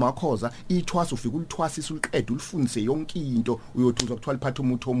nani mama Makhoza, ithwasa ufika ulithwasisa uliqeda ulifundise yonke into uyothuza ukuthola liphatha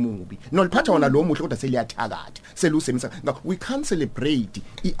umuntu omubi. No liphatha wona lo muhle kodwa seliyathakatha. Selusemisa. We can't celebrate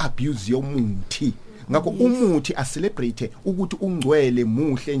iabuse yomuthi. Ngakho umuthi a celebrate ukuthi ungcwele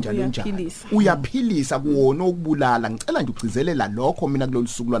muhle njalo njalo. Uyaphilisa kuwona okubulala. Ngicela nje ugcizelela lokho mina kulolu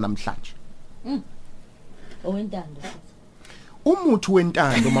suku lwanamhlanje. Owentando. Umuthi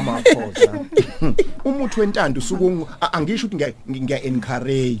wentando mama Makhoza. Umuthi wentando suku angisho ukuthi ngiya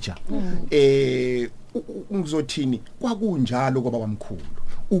encourage. Ngizothini kwakunjalo kwaba bamkhulu.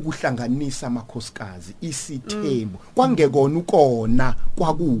 Ukuhlanganisa amakhosikazi isithembu kwangekona ukona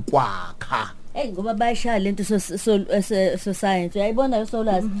kwakukwakha. Ngoba bayishaya lento so science uyayibona yo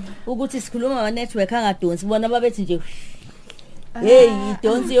Solwazi ukuthi sikhuluma ama network angadonsi bona babethi nje hey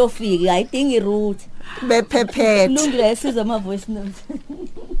idonsi yofika ayidingi route bephephethe kulungile sizwa ama voice notes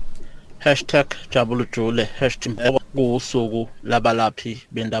 #jabulujule #kusuku labalaphi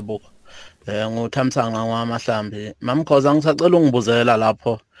bendabuko nguthamsanga ngwamahlambi Makhosi ngisacela ungibuzela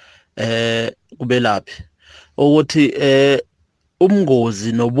lapho kubelaphi ukuthi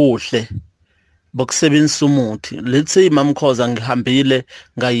umngozi nobuhle bokusebenzisa umuthi. Let's say Makhosi ngihambile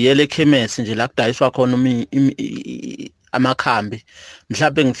ngayiyele ekhemesi nje la kudayiswa khona amakhambi.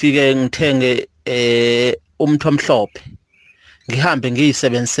 Mhlawumbe ngifike ngithenge umuthi omhlophe. Ngihambe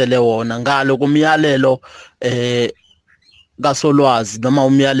ngiyisebenzisele wona ngalo kumyalelo kaSolwazi noma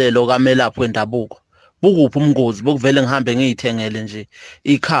umyalelo kamelaphi wendabuko. Bukuphi umngozi bokuvele ngihambe ngiyithengele nje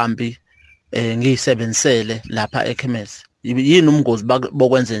ikhambi ngiyisebenzisele lapha ekhemesi. Yini umngozi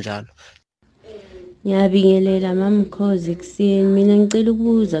bokwenze njalo? Ngiyabingelela Makhosi kuseni. Mina ngicela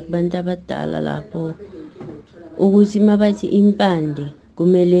ukubuza kubantu abadala lapho ukuthi mabathi impande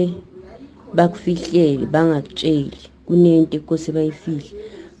kumele bakufihlele bangakutsheli kunento ekose bayifihle.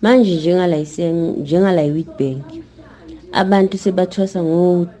 Manje njengala Witbank abantu sebathwasa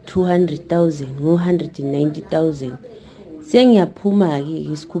ngo 200,000 ngo 190,000. Sengiyaphuma ke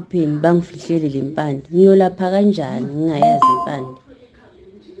isikhupheni bangifihlele lempande. Ngiyolapha kanjani ngingayazi impande?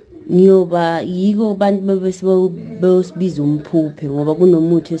 Ngiyoba yiko abantu besibiza umphuphe ngoba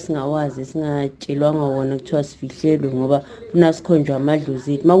kunomuthi esingawazi singatshelwanga wona kuthiwa sifihlelwe ngoba kunasikhonjwa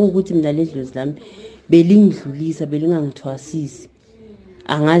amadlozi ethu. Makukuthi mina ledlozi lami belingidlulisa belingangithwasisi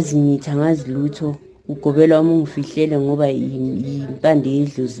angazi ngithi angazi lutho ugobela wami ungifihlele ngoba impande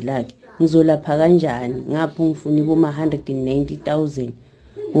yedlozi lakhe. Ngizolapha kanjani ngapho ngifuna boma 190,000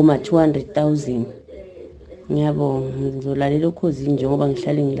 boma 200,000? Ngiyabonga ngizolalela ukhozi njengoba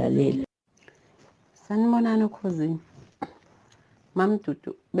ngihlale ngilalela. Sanibonani ukhozi.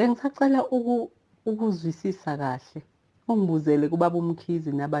 Mamdudu bengisacela ukuzwisisa kahle. Ungibuzele kubaba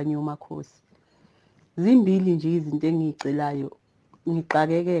uMkhize nabanye omakhosi. Zimbili nje izinto engicelayo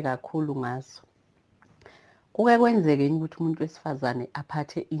ngiqakeke kakhulu ngazo. Kuke kwenzeke ukuthi umuntu wesifazane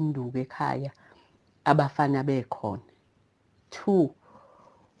aphathe induku ekhaya abafana bekhona. 2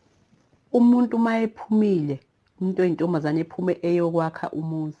 umuntu mayephumile umuntu oyintombazane ephume eyokwakha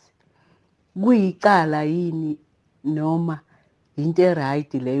umuzi kuyicala yini noma into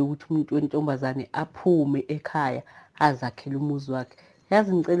eright leyo ukuthi umuntu wentombazane aphume ekhaya azakhela umuzi wakhe?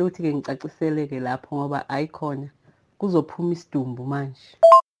 Yazi ngicela ukuthi ke ngicaciseleke lapho ngoba ayikhona kuzophuma isidumbu manje.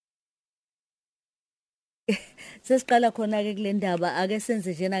 Sesiqala khona ke kule ndaba ake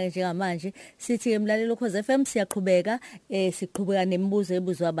senze njena ke njengamanje sithi ke mlalelo Ukhozi FM siyaqhubeka siqhubeka nemibuzo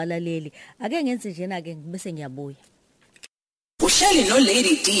ebuzwa abalaleli. Ake ngenze njena ke bese ngiyabuya. Uhleli no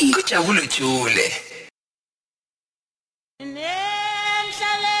Lady D kujabulujule.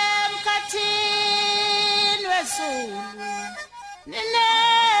 Nemhlale emkhathini wesulu.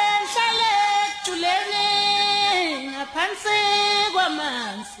 Nemhlale ejuleni ngaphansi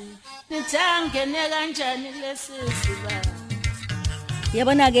kwamanzi. Nithangene kanjani lesisiba?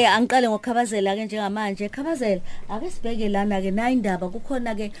 Yabona ke angiqale ngokukhabazela ke njengamanje. Khabazela ake sibheke lana ke nayi indaba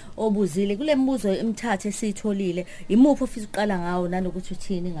kukhona ke obuzile kule mibuzo emithathu esitholile. Imuphi ofisa uqala ngawo nanokuthi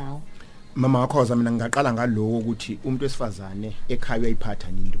uthini ngawo? Mama Makhoza mina ngaqala ngaloko ukuthi umuntu wesifazane ekhaya uyayiphatha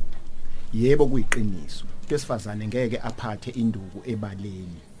induku. Yebo kuyiqiniso. Umuntu wesifazane ngeke aphathe induku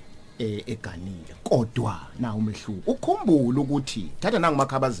ebaleni eganile. Kodwa na umehluko. Ukhumbule ukuthi thatha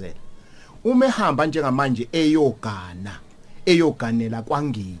nangumakhabazela. Uma ehamba njengamanje eyoganela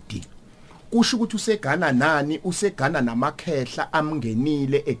kwaNgidi. Kusho ukuthi usegana nani? Usegana namakhehla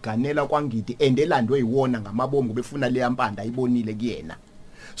amngenile eganela kwaNgidi endelandwe yiwona ngamabomu befuna le yampanda ayibonile kuyena.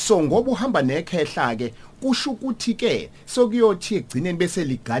 so ngoba uhamba nekhehla ke kusho ukuthi ke sokuyothi egcineni bese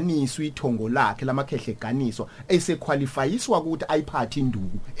liganiswa ithongo lakhe lamakhehle eganiswa esequalifyiswa ukuthi ayiphathe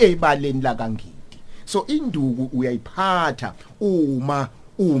induku ebaleni la kaNgidi. So induku uyayiphatha uma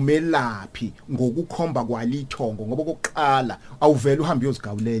umelaphi ngokukhomba kwalithongo ngoba kokuqala awuvela uhambe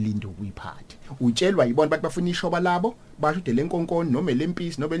uyozigawulela induku uyiphathe. Utshelwa yibona bathi bafuna ishoba labo, basho ude lenkonkoni noma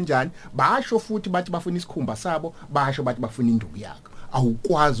lempisi noma enjani, basho futhi bathi bafuna isikhumba sabo, basho bathi bafuna induku yakho.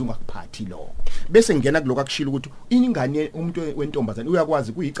 Awukwazi ungakuphathi lokho. Bese ngena kuloko akushila ukuthi ingane umuntu wentombazane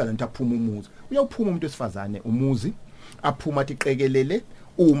uyakwazi kuyicala nti aphuma umuzi. Uyawuphuma umuntu wesifazane umuzi aphuma athi qekelele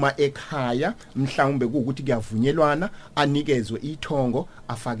uma ekhaya mhlawumbe ukuthi kuyavunyelwana anikezwe ithongo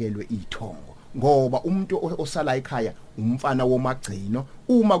afakelwe ithongo ngoba umuntu osala ekhaya umfana womagcino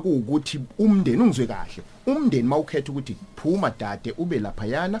uma kuukuthi umndeni ungizwe kahle umndeni mawukhetha ukuthi phuma dade ube lapha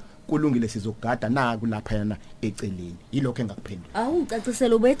yana kulungile sizogada naku lapha yana eceleni yilokho engakuphendula.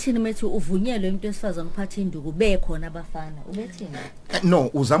 Awungicacisela ubethini methi uvunyelwe umuntu wesifazane ukuphatha induku bekhona abafana ubethini? No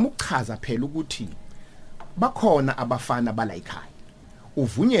uzama ukuchaza phela ukuthi bakhona abafana bala ekhaya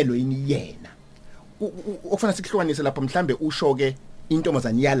uvunyelwe yini yena okufana sikuhlukanise lapha mhlambe usho ke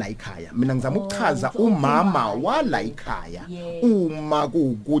intombazane yala ekhaya mina ngizama ukuchaza umama wala ekhaya uma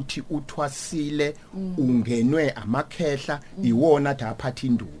kuukuthi uthwasile ungenwe amakhehla iwona athi aphatha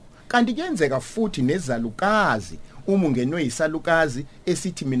induku kanti kuyenzeka futhi nezalukazi uma ungenwe isalukazi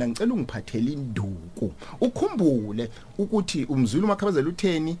esithi mina ngicela ungiphathele induku ukhumbule ukuthi umzulu uMakhabazela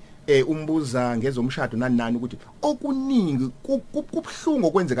utheni umbuza ngezomshado nani ukuthi okuningi kubhlungu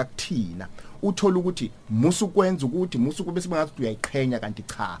okwenzeka kuthina uthola ukuthi musu kwenza ukuthi musu kube sibangathi uyayiqhenya kanti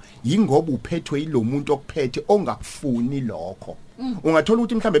cha yingoba uphethwe yilo muntu okuphethe ongakufuni lokho ungathola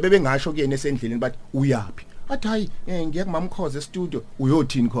ukuthi mhlambe bebengasho kuyena esendleleni bathi uyapi athi hayi ngiya kuMamkhosi e-studio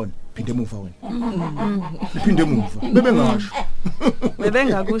uyothini khona phinde emuva wena phinde emuva bebengasho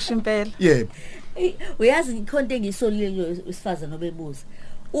bebengakusho impela yebo uyazi ikhonto engisolile isifazana nobebuza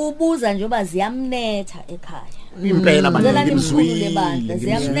ubuza njoba ziyamnetha ekhaya impela abantu ngimzwile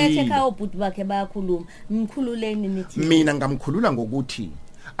ziyamnetha ekhaya obhuti bakhe bayakhuluma ngikhululeni nithi mina ngamkhulula ngokuthi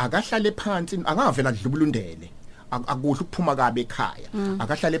akahlale phansi angavela dlubulundele akuhle ukuphuma kabe ekhaya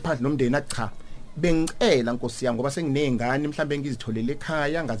akahlale phansi nomndeni acha bengicela Nkosi yami ngoba senginengane mhlambe ngizitholele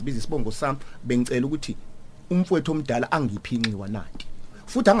ekhaya ngazibiza isibongo sami bengicela ukuthi umfowethu omdala angiphinqiwa nanti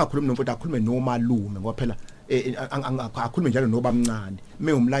futhi angakhulumi nomfowethu akhulume nomalume ngoba phela akhulume njalo nobamncane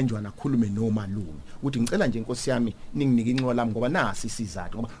umlanjwana akhulume nomalume ukuthi ngicela nje Nkosi yami ninginike inqola lami ngoba nasi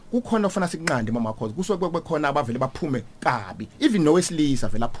isizathu ngoba kukhona ofana sikunqande mama Makhosi kusuke bekhona abavele baphume kabi even nowesilisa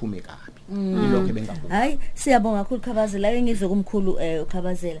vele aphume kabi ilokho bengabuza. Hayi siyabonga kakhulu Khabazela ake ngizwe kumkhulu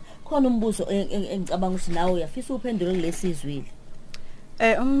uKhabazela khona umbuzo engicabanga ukuthi nawe uyafisa uphendule kulesizwili.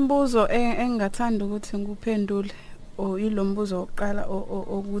 Umbuzo engathanda ukuthi nguphendule yilombuzo oqala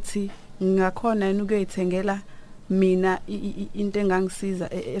ukuthi ngakhona yini ukuyithengela mina into engangisiza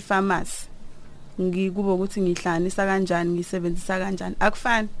e-pharmacy ngikubo ukuthi ngihlanganisa kanjani ngisebenzisa kanjani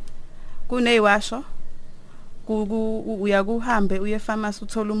akufani kuneyiwasho uyakuhambe uye e-pharmacy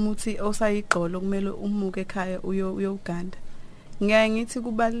uthola umuthi osayigqolo kumele umuke ekhaya uyoganda ngiyaye ngithi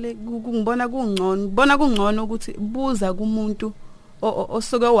kubaleke ngibona kungcono ukuthi buza kumuntu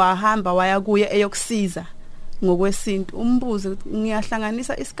osoke wahamba waya kuye eyokusiza ngokwesintu umbuze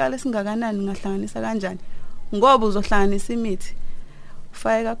ngiyahlanganisa isikala esingakanani ngahlanganisa kanjani ngoba uzohlanganisa imithi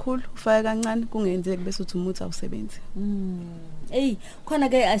ufake kakhulu ufake kancane kungenzeki bese uthi umuthi awusebenzi. Khona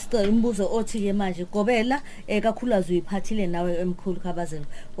ke asicela umbuzo othi ke manje gobela kakhulukazi uyiphathile nawe emkhulu Khabazela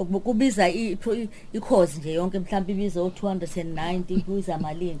kubiza ikhozi nje yonke mhlawumbe ibiza o290 kubiza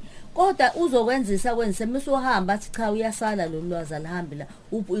malini kodwa uzokwenzisa mase uhamba athi cha uyasala lo lwazi alihambi la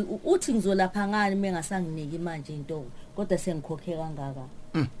uthi ngizolapha ngani mengasanginiki manje into kodwa sengikhokhe kangaka.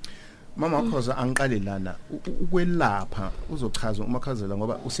 Mama Makhosi angiqale lana ukwelapha uzochaza uMakhabazela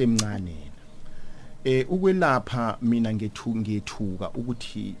ngoba usemncane yena ukwelapha mina ngethuka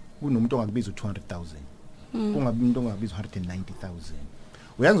ukuthi kunomuntu ongakubiza u200,000 kungabi umuntu ongakubiza 190,000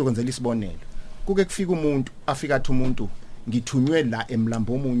 uyanza ukwenzela isibonelo kuke kufika umuntu afika athi umuntu ngithunywe la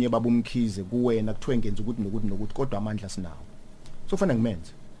emlambo omunye baba uMkhize kuwena kuthiwe ngenza ukuthi nokuthi kodwa amandla sinawo so kufanele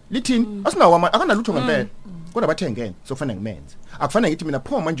ngimenze lithini asinawo akanalutho ngempela kodwa bathe ngene so kufanele ngimenze akufanele ngithi mina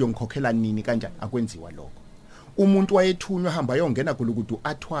pho manje ngikhokhela nini kanjani akwenziwa lokho umuntu wayethunywa hamba yongena kulukudu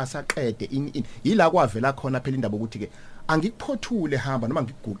athwasa aqede yila kwavela khona phela indaba ukuthi ke angikuphothule hamba noma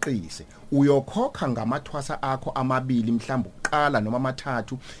ngikuguqise uyokhokha ngamathwasa akho amabili mhlawumbe uqala noma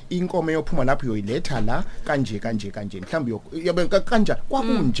amathathu inkomo yophuma lapho uyoyiletha la kanje mhlawumbe yabe kanja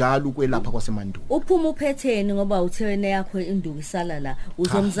kwakunjalo ukwelapha kwasemandulo uphuma uphetheni ngoba uthene yakho induku isala la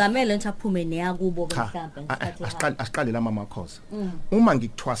uzomzamela ukuthi aphume neyakubo mhlawumbe ngisathi asiqale la Makhosi uma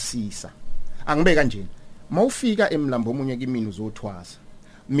ngikuthwasisa angibe kanjeni mawufika emlambo omunye kimi uzothwasa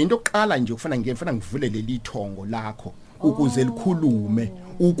mina oqala nje ufuna ngivule leli thongo lakho ukuze likhulume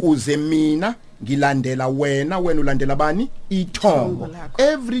ukuze mina ngilandela wena ulandela bani ithongo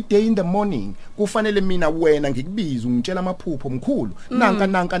every day in the morning kufanele mina wena ngikubiza ungitshela amaphupho omkhulu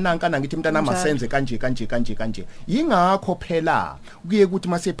nanka ngithi mntana masenze kanje yingakho phela kuye ukuthi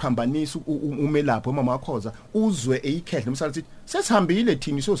masephambanisa umelaphi uMamakhosi uzwe eyikhehle umsala sithi sesihambile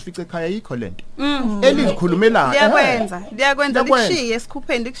thini sosifice ekhaya yikho lento elizikhulumela liyakwenza likushiye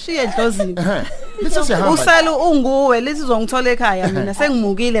esikhupheni likushiye edlozini lesi sihamba usala unguwe lisizongithola ekhaya mina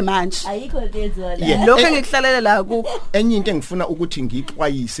sengimukile manje ayikho kezwa lokho engikuhlalela la ku enye into engifuna ukuthi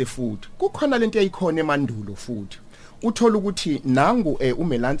ngixwayise futhi kukhona lento eyikhona emandulo futhi uthola ukuthi nangu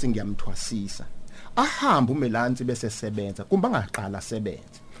uMelansi ngiyamthwasisa ahamba uMelansi bese sebenza kumbe angaqala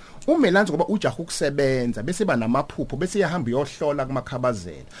sebenza uMelansi ngoba ujaha ukusebenza bese banamaphupho bese yahamba yohlola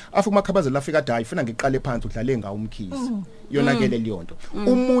kumakhabazela afu kumakhabazela afika hayi funa ngiqale phansi udlale ngawo Mkhize yonakele liyonto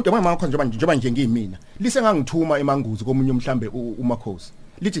umuntu amamakhosi njengoba nje ngiyimina lise ngangithuma emanguzi komunye mhlambe uMakhosi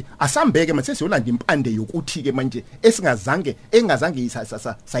lithi asambeke manje sesiyolanda impande yokuthi ke manje engazange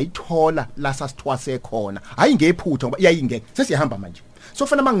sayithola la sasithwase khona hayi ngephutha ngoba iyayingeke sesiyahamba manje so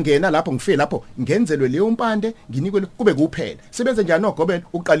fana mangena lapho ngifike lapho ngenzelwe leyo mpande nginikwe kube kuphela sebenze njani nogobela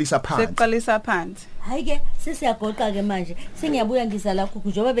uqalisa phansi hayi ke sesiyagoqa ke manje sengiyabuya ngizala lokho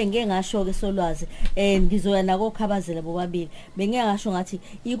njengoba bengeke ngasho ke Solwazi ngizoya nako khabazela bobabili bengeke ngasho ngathi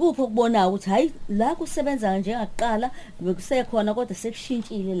ikuphi ukubona ukuthi hayi la kusebenza njengaqala bekusekhona kodwa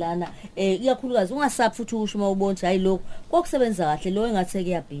sekushintshile lana ikakhulukazi ungasabi futhi ukusho uma ubona hayi lokho kokusebenza kahle lo engathi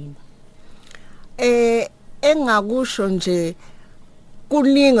kuyabhimba engakusho nje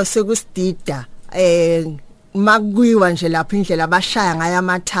kuningi sekusidida makuyiwa nje lapha indlela abashaya ngayo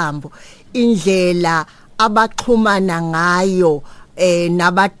amathambo indlela abaxhumana ngayo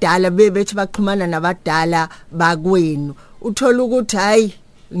nabadala bebethi baxhumana nabadala bakwenu uthola ukuthi hayi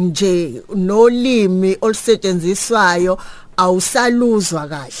nje nolimi olusetshenziswayo awusaluzwa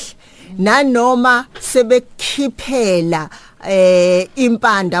kahle nanoma sebekhiphela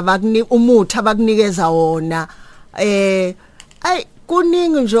impanda umuthi abakunikeza wona ay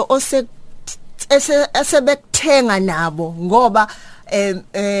kuningi nje esebekuthenga nabo ngoba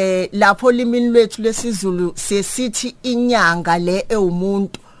lapho limini lwethu lesizulu sesithi inyanga le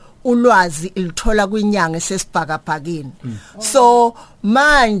ewumuntu ulwazi ilithola kwinyanga esesibhakabhakeni so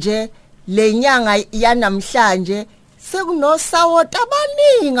manje lenyanga yanamhlanje sekunosawota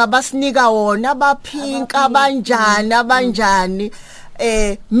abaningi abasinika wona abaphinka abanjani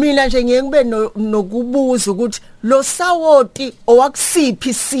mina nje ngeke ngibe nokubuza ukuthi lo sawoti owakusiphi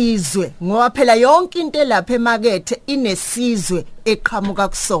isizwe ngoba phela yonke into elapha emakethe inesizwe eqhamuka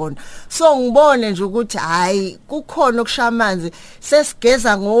kusona so ngibone nje ukuthi hayi kukhona okushamanzi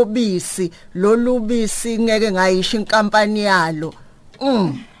sesigeza ngobisi lolubisi ngeke ngayisho inkampani yalo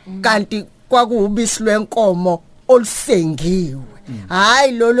kanti kwakuubisi lwenkomo olusengiwe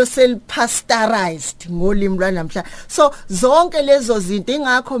hayi lolo selpasteurized ngolimi lwanamhla so zonke lezo zinto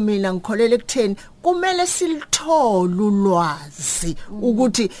ingakho mina ngikholela ekutheni kumele silithole ulwazi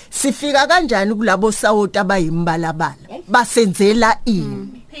ukuthi sifika kanjani kulabo sawoti abayimbalabala basenzela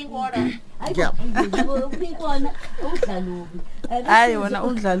ini pink water pink water udlalubi hayi wona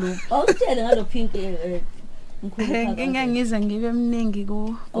udlalubi awutshele ngalo pink ngeke ngize ngibe mningi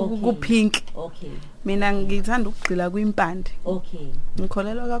ku pink okay mina ngithanda ukugcila kwimpande okay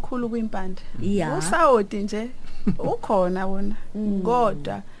ngikholelwa kakhulu kwimpande usawoti nje ukhona wona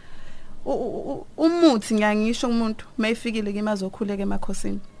kodwa umuthi ngiyangisho umuntu mayifikile kimazokhuleka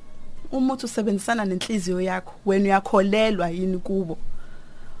emakhosini umuthi usebenzisana nenhliziyo yakho wena uyakholelwa yini kubo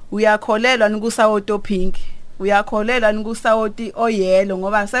uyakholelwa nikusawoti pink uyakholelwa nikusawoti oyelo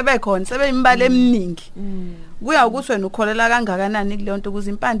ngoba sebekhona sebeyimbala eminingi kuya ukuthi wena ukholela kangakanani kuleyo nto ukuze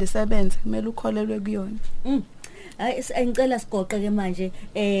impande isebenze kumele ukholelwe kuyona hayi ngicela sigoqe ke manje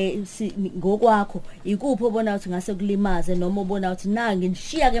ngokwakho ikuphi obona ukuthi ngase kulimaze noma obona ukuthi nangi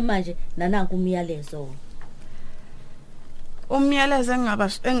ngishiya ke manje nananku umyalezo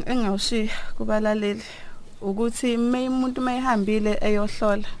engawushiya kubalaleli ukuthi umuntu mayihambile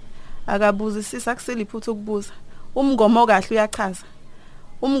eyohlola akabuzisisa kusile iphutha ukubuza umngomo kahle uyachaza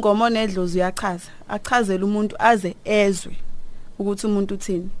umngomo nedlozi uyachaza achazela umuntu aze ezwe ukuthi umuntu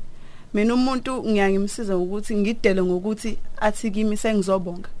uthini. Mina umuntu ngiyangimsiza ukuthi ngidele ngokuthi athi kimi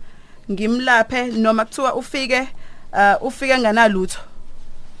sengizobonga ngimlaphe noma kuthiwa ufike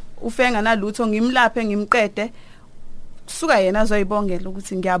nganalutho ngimlaphe ngimqede kusuka yena azoyibongela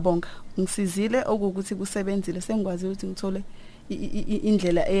ukuthi ngiyabonga ngisizile okuthi kusebenzile sengikwazi ukuthi ngithole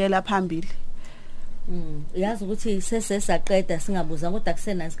indlela eyela phambili. Uyazi ukuthi sesesaqeda singabuza kodwa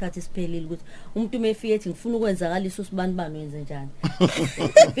kusena isikhathi isiphelile ukuthi umuntu umefike ethi ngifuna ukwenzakalisa usibani wenze njani.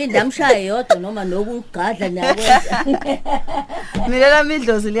 Phinda amshaye yodwa noma nokugadla nakwenza. Mina lami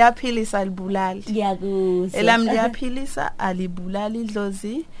idlozi liyaphilisa libulali. Ngiyakuzwa. Elami liyaphilisa alibulali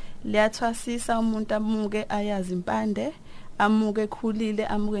idlozi liyathwasisa umuntu amuke ayazi impande amuke khulile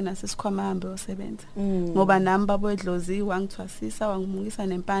amuke nasesikhwama hambe osebenza ngoba nami babo edlozi wangithwasisa wangimukisa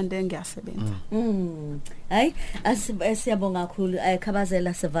nempande ngiyasebenza. Hayi siyabonga kakhulu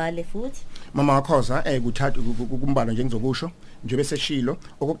ayikhabazela sevale futhi Mama Makhoza kuthatha kumbalo nje ngizokusho nje bese shilo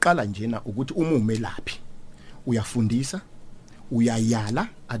okokuqala njena ukuthi umume laphi uyafundisa uyayala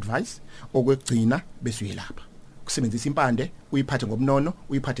advice okwegcina bese uyelapha kusebenzisa impande uyiphathe ngomnono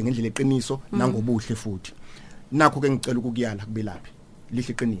uyiphathe ngendlela eqiniso nangobuhle futhi. Nakho ke ngicela ukuyala kubelaphi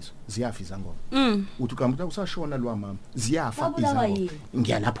lihle iqiniso ziyafa izangoma uthi uqhamuka usashona lo mama ziyafa izangoma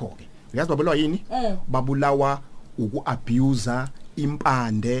ngiyalapho ke uyazi babulawa yini babulawa ukuabuser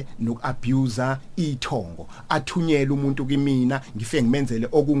impande nokuabuser ithongo athunyela umuntu kimina ngife ngimenzele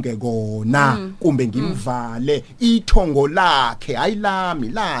okungekona kumbe ngimvale ithongo lakhe ayilami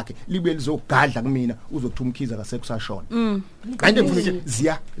lakhe libe lizogadla kumina uzokuthi uMkhize akasekusashona kanti mfundisi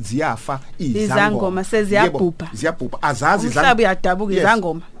ziyafa izangoma ziyabhubha azazi umhlaba uyadabuka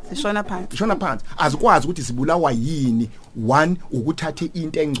izangoma zishona phansi azikwazi ukuthi zibulawa yini. One ukuthatha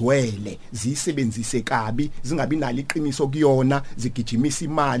into engcwele zisebenzise kabi zingabi nalo iqiniso kuyona zigijimisa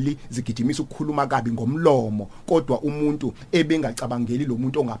imali zigijimisa ukukhuluma kabi ngomlomo kodwa umuntu ebengacabangeli lo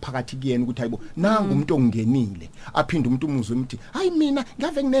muntu ongaphakathi kuyena ukuthi hayibo nanga umuntu ongenile aphinde umuntu umuzwe ukuthi hayi mina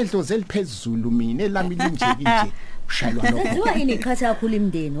ngave nginedlozi eliphezulu mina elami linjekile shalwa lokho kwenziwa ini iqhatha kakhulu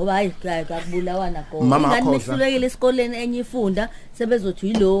imndeni ngoba hayi akubulawana konke ingane nihlulekile esikoleni enyifunda sebezothi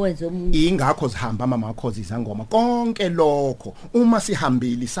yilo wenze umuntu ingakho zihamba Mama Makhosi izangoma konke lokho uma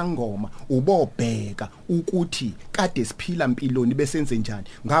sihambile isangoma ubobheka ukuthi kade siphila impiloni besenze njani.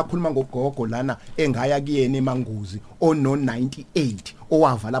 Ngakhuluma ngogogo lana engaya kuyena eManguzi ono 98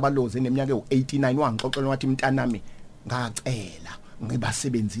 owavala abalozi eneminyaka u89 wangixoxela wathi mntanami ngacela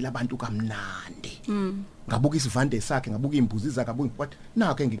ngibasebenzile abantu kamnandi ngabuka isivande sakhe ngabuka imbuzi zakhe ngabuka what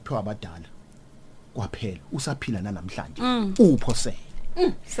nakho engikuphiwa abadala kwaphela usaphila namhlanje uphosele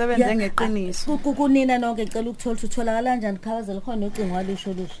sebenze ngeqiniso kunina nonke ngicela ukuthola utholakala kanjani khabazela khona nocingo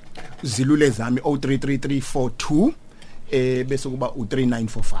walisho lusho zilule zami 033342 bese kuba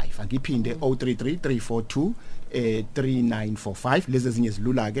u3945 angiphinde 033342 3945 lezi ezinye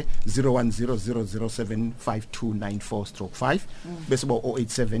zilula ke 0100075294/5 bese ba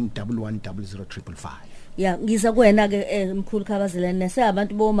 087110055. Ya ngiza kuwena ke mkhulu khabazela nese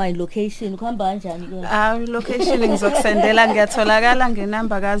abantu bo my location kuhamba kanjani ke location ngizokusendela ngiyatholakala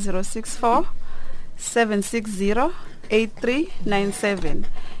ngenamba ka 064 760 8397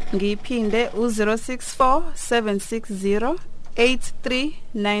 ngiphinde u064 760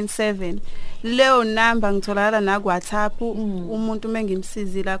 8397 leo number ngitholakala na WhatsApp umuntu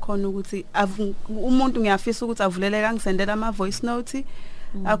mengimsizila khona ukuthi umuntu ngiyafisa ukuthi avuleleke ngisendela ama voice note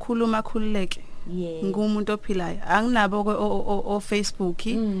akhuluma akhululeke ngumuntu ophilayo anginabo o Facebook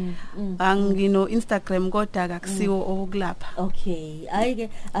angino Instagram kodwa akusiwo okulapha. Okay ayike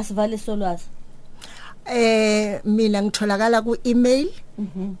asivale Solwazi mina ngitholakala ku email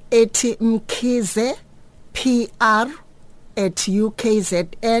ethi Mkhize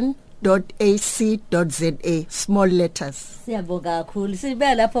PR@ukzn.ac.za small letters. Siyabonga kakhulu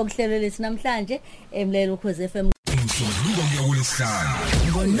sibe lapho kuhlelo lethu namhlanje emlelo ukhoze FM Umhlubulo ngiyawulesihlanu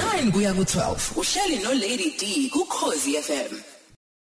ngo9 kuya ku12 uhleli no Lady D ku Khosi FM.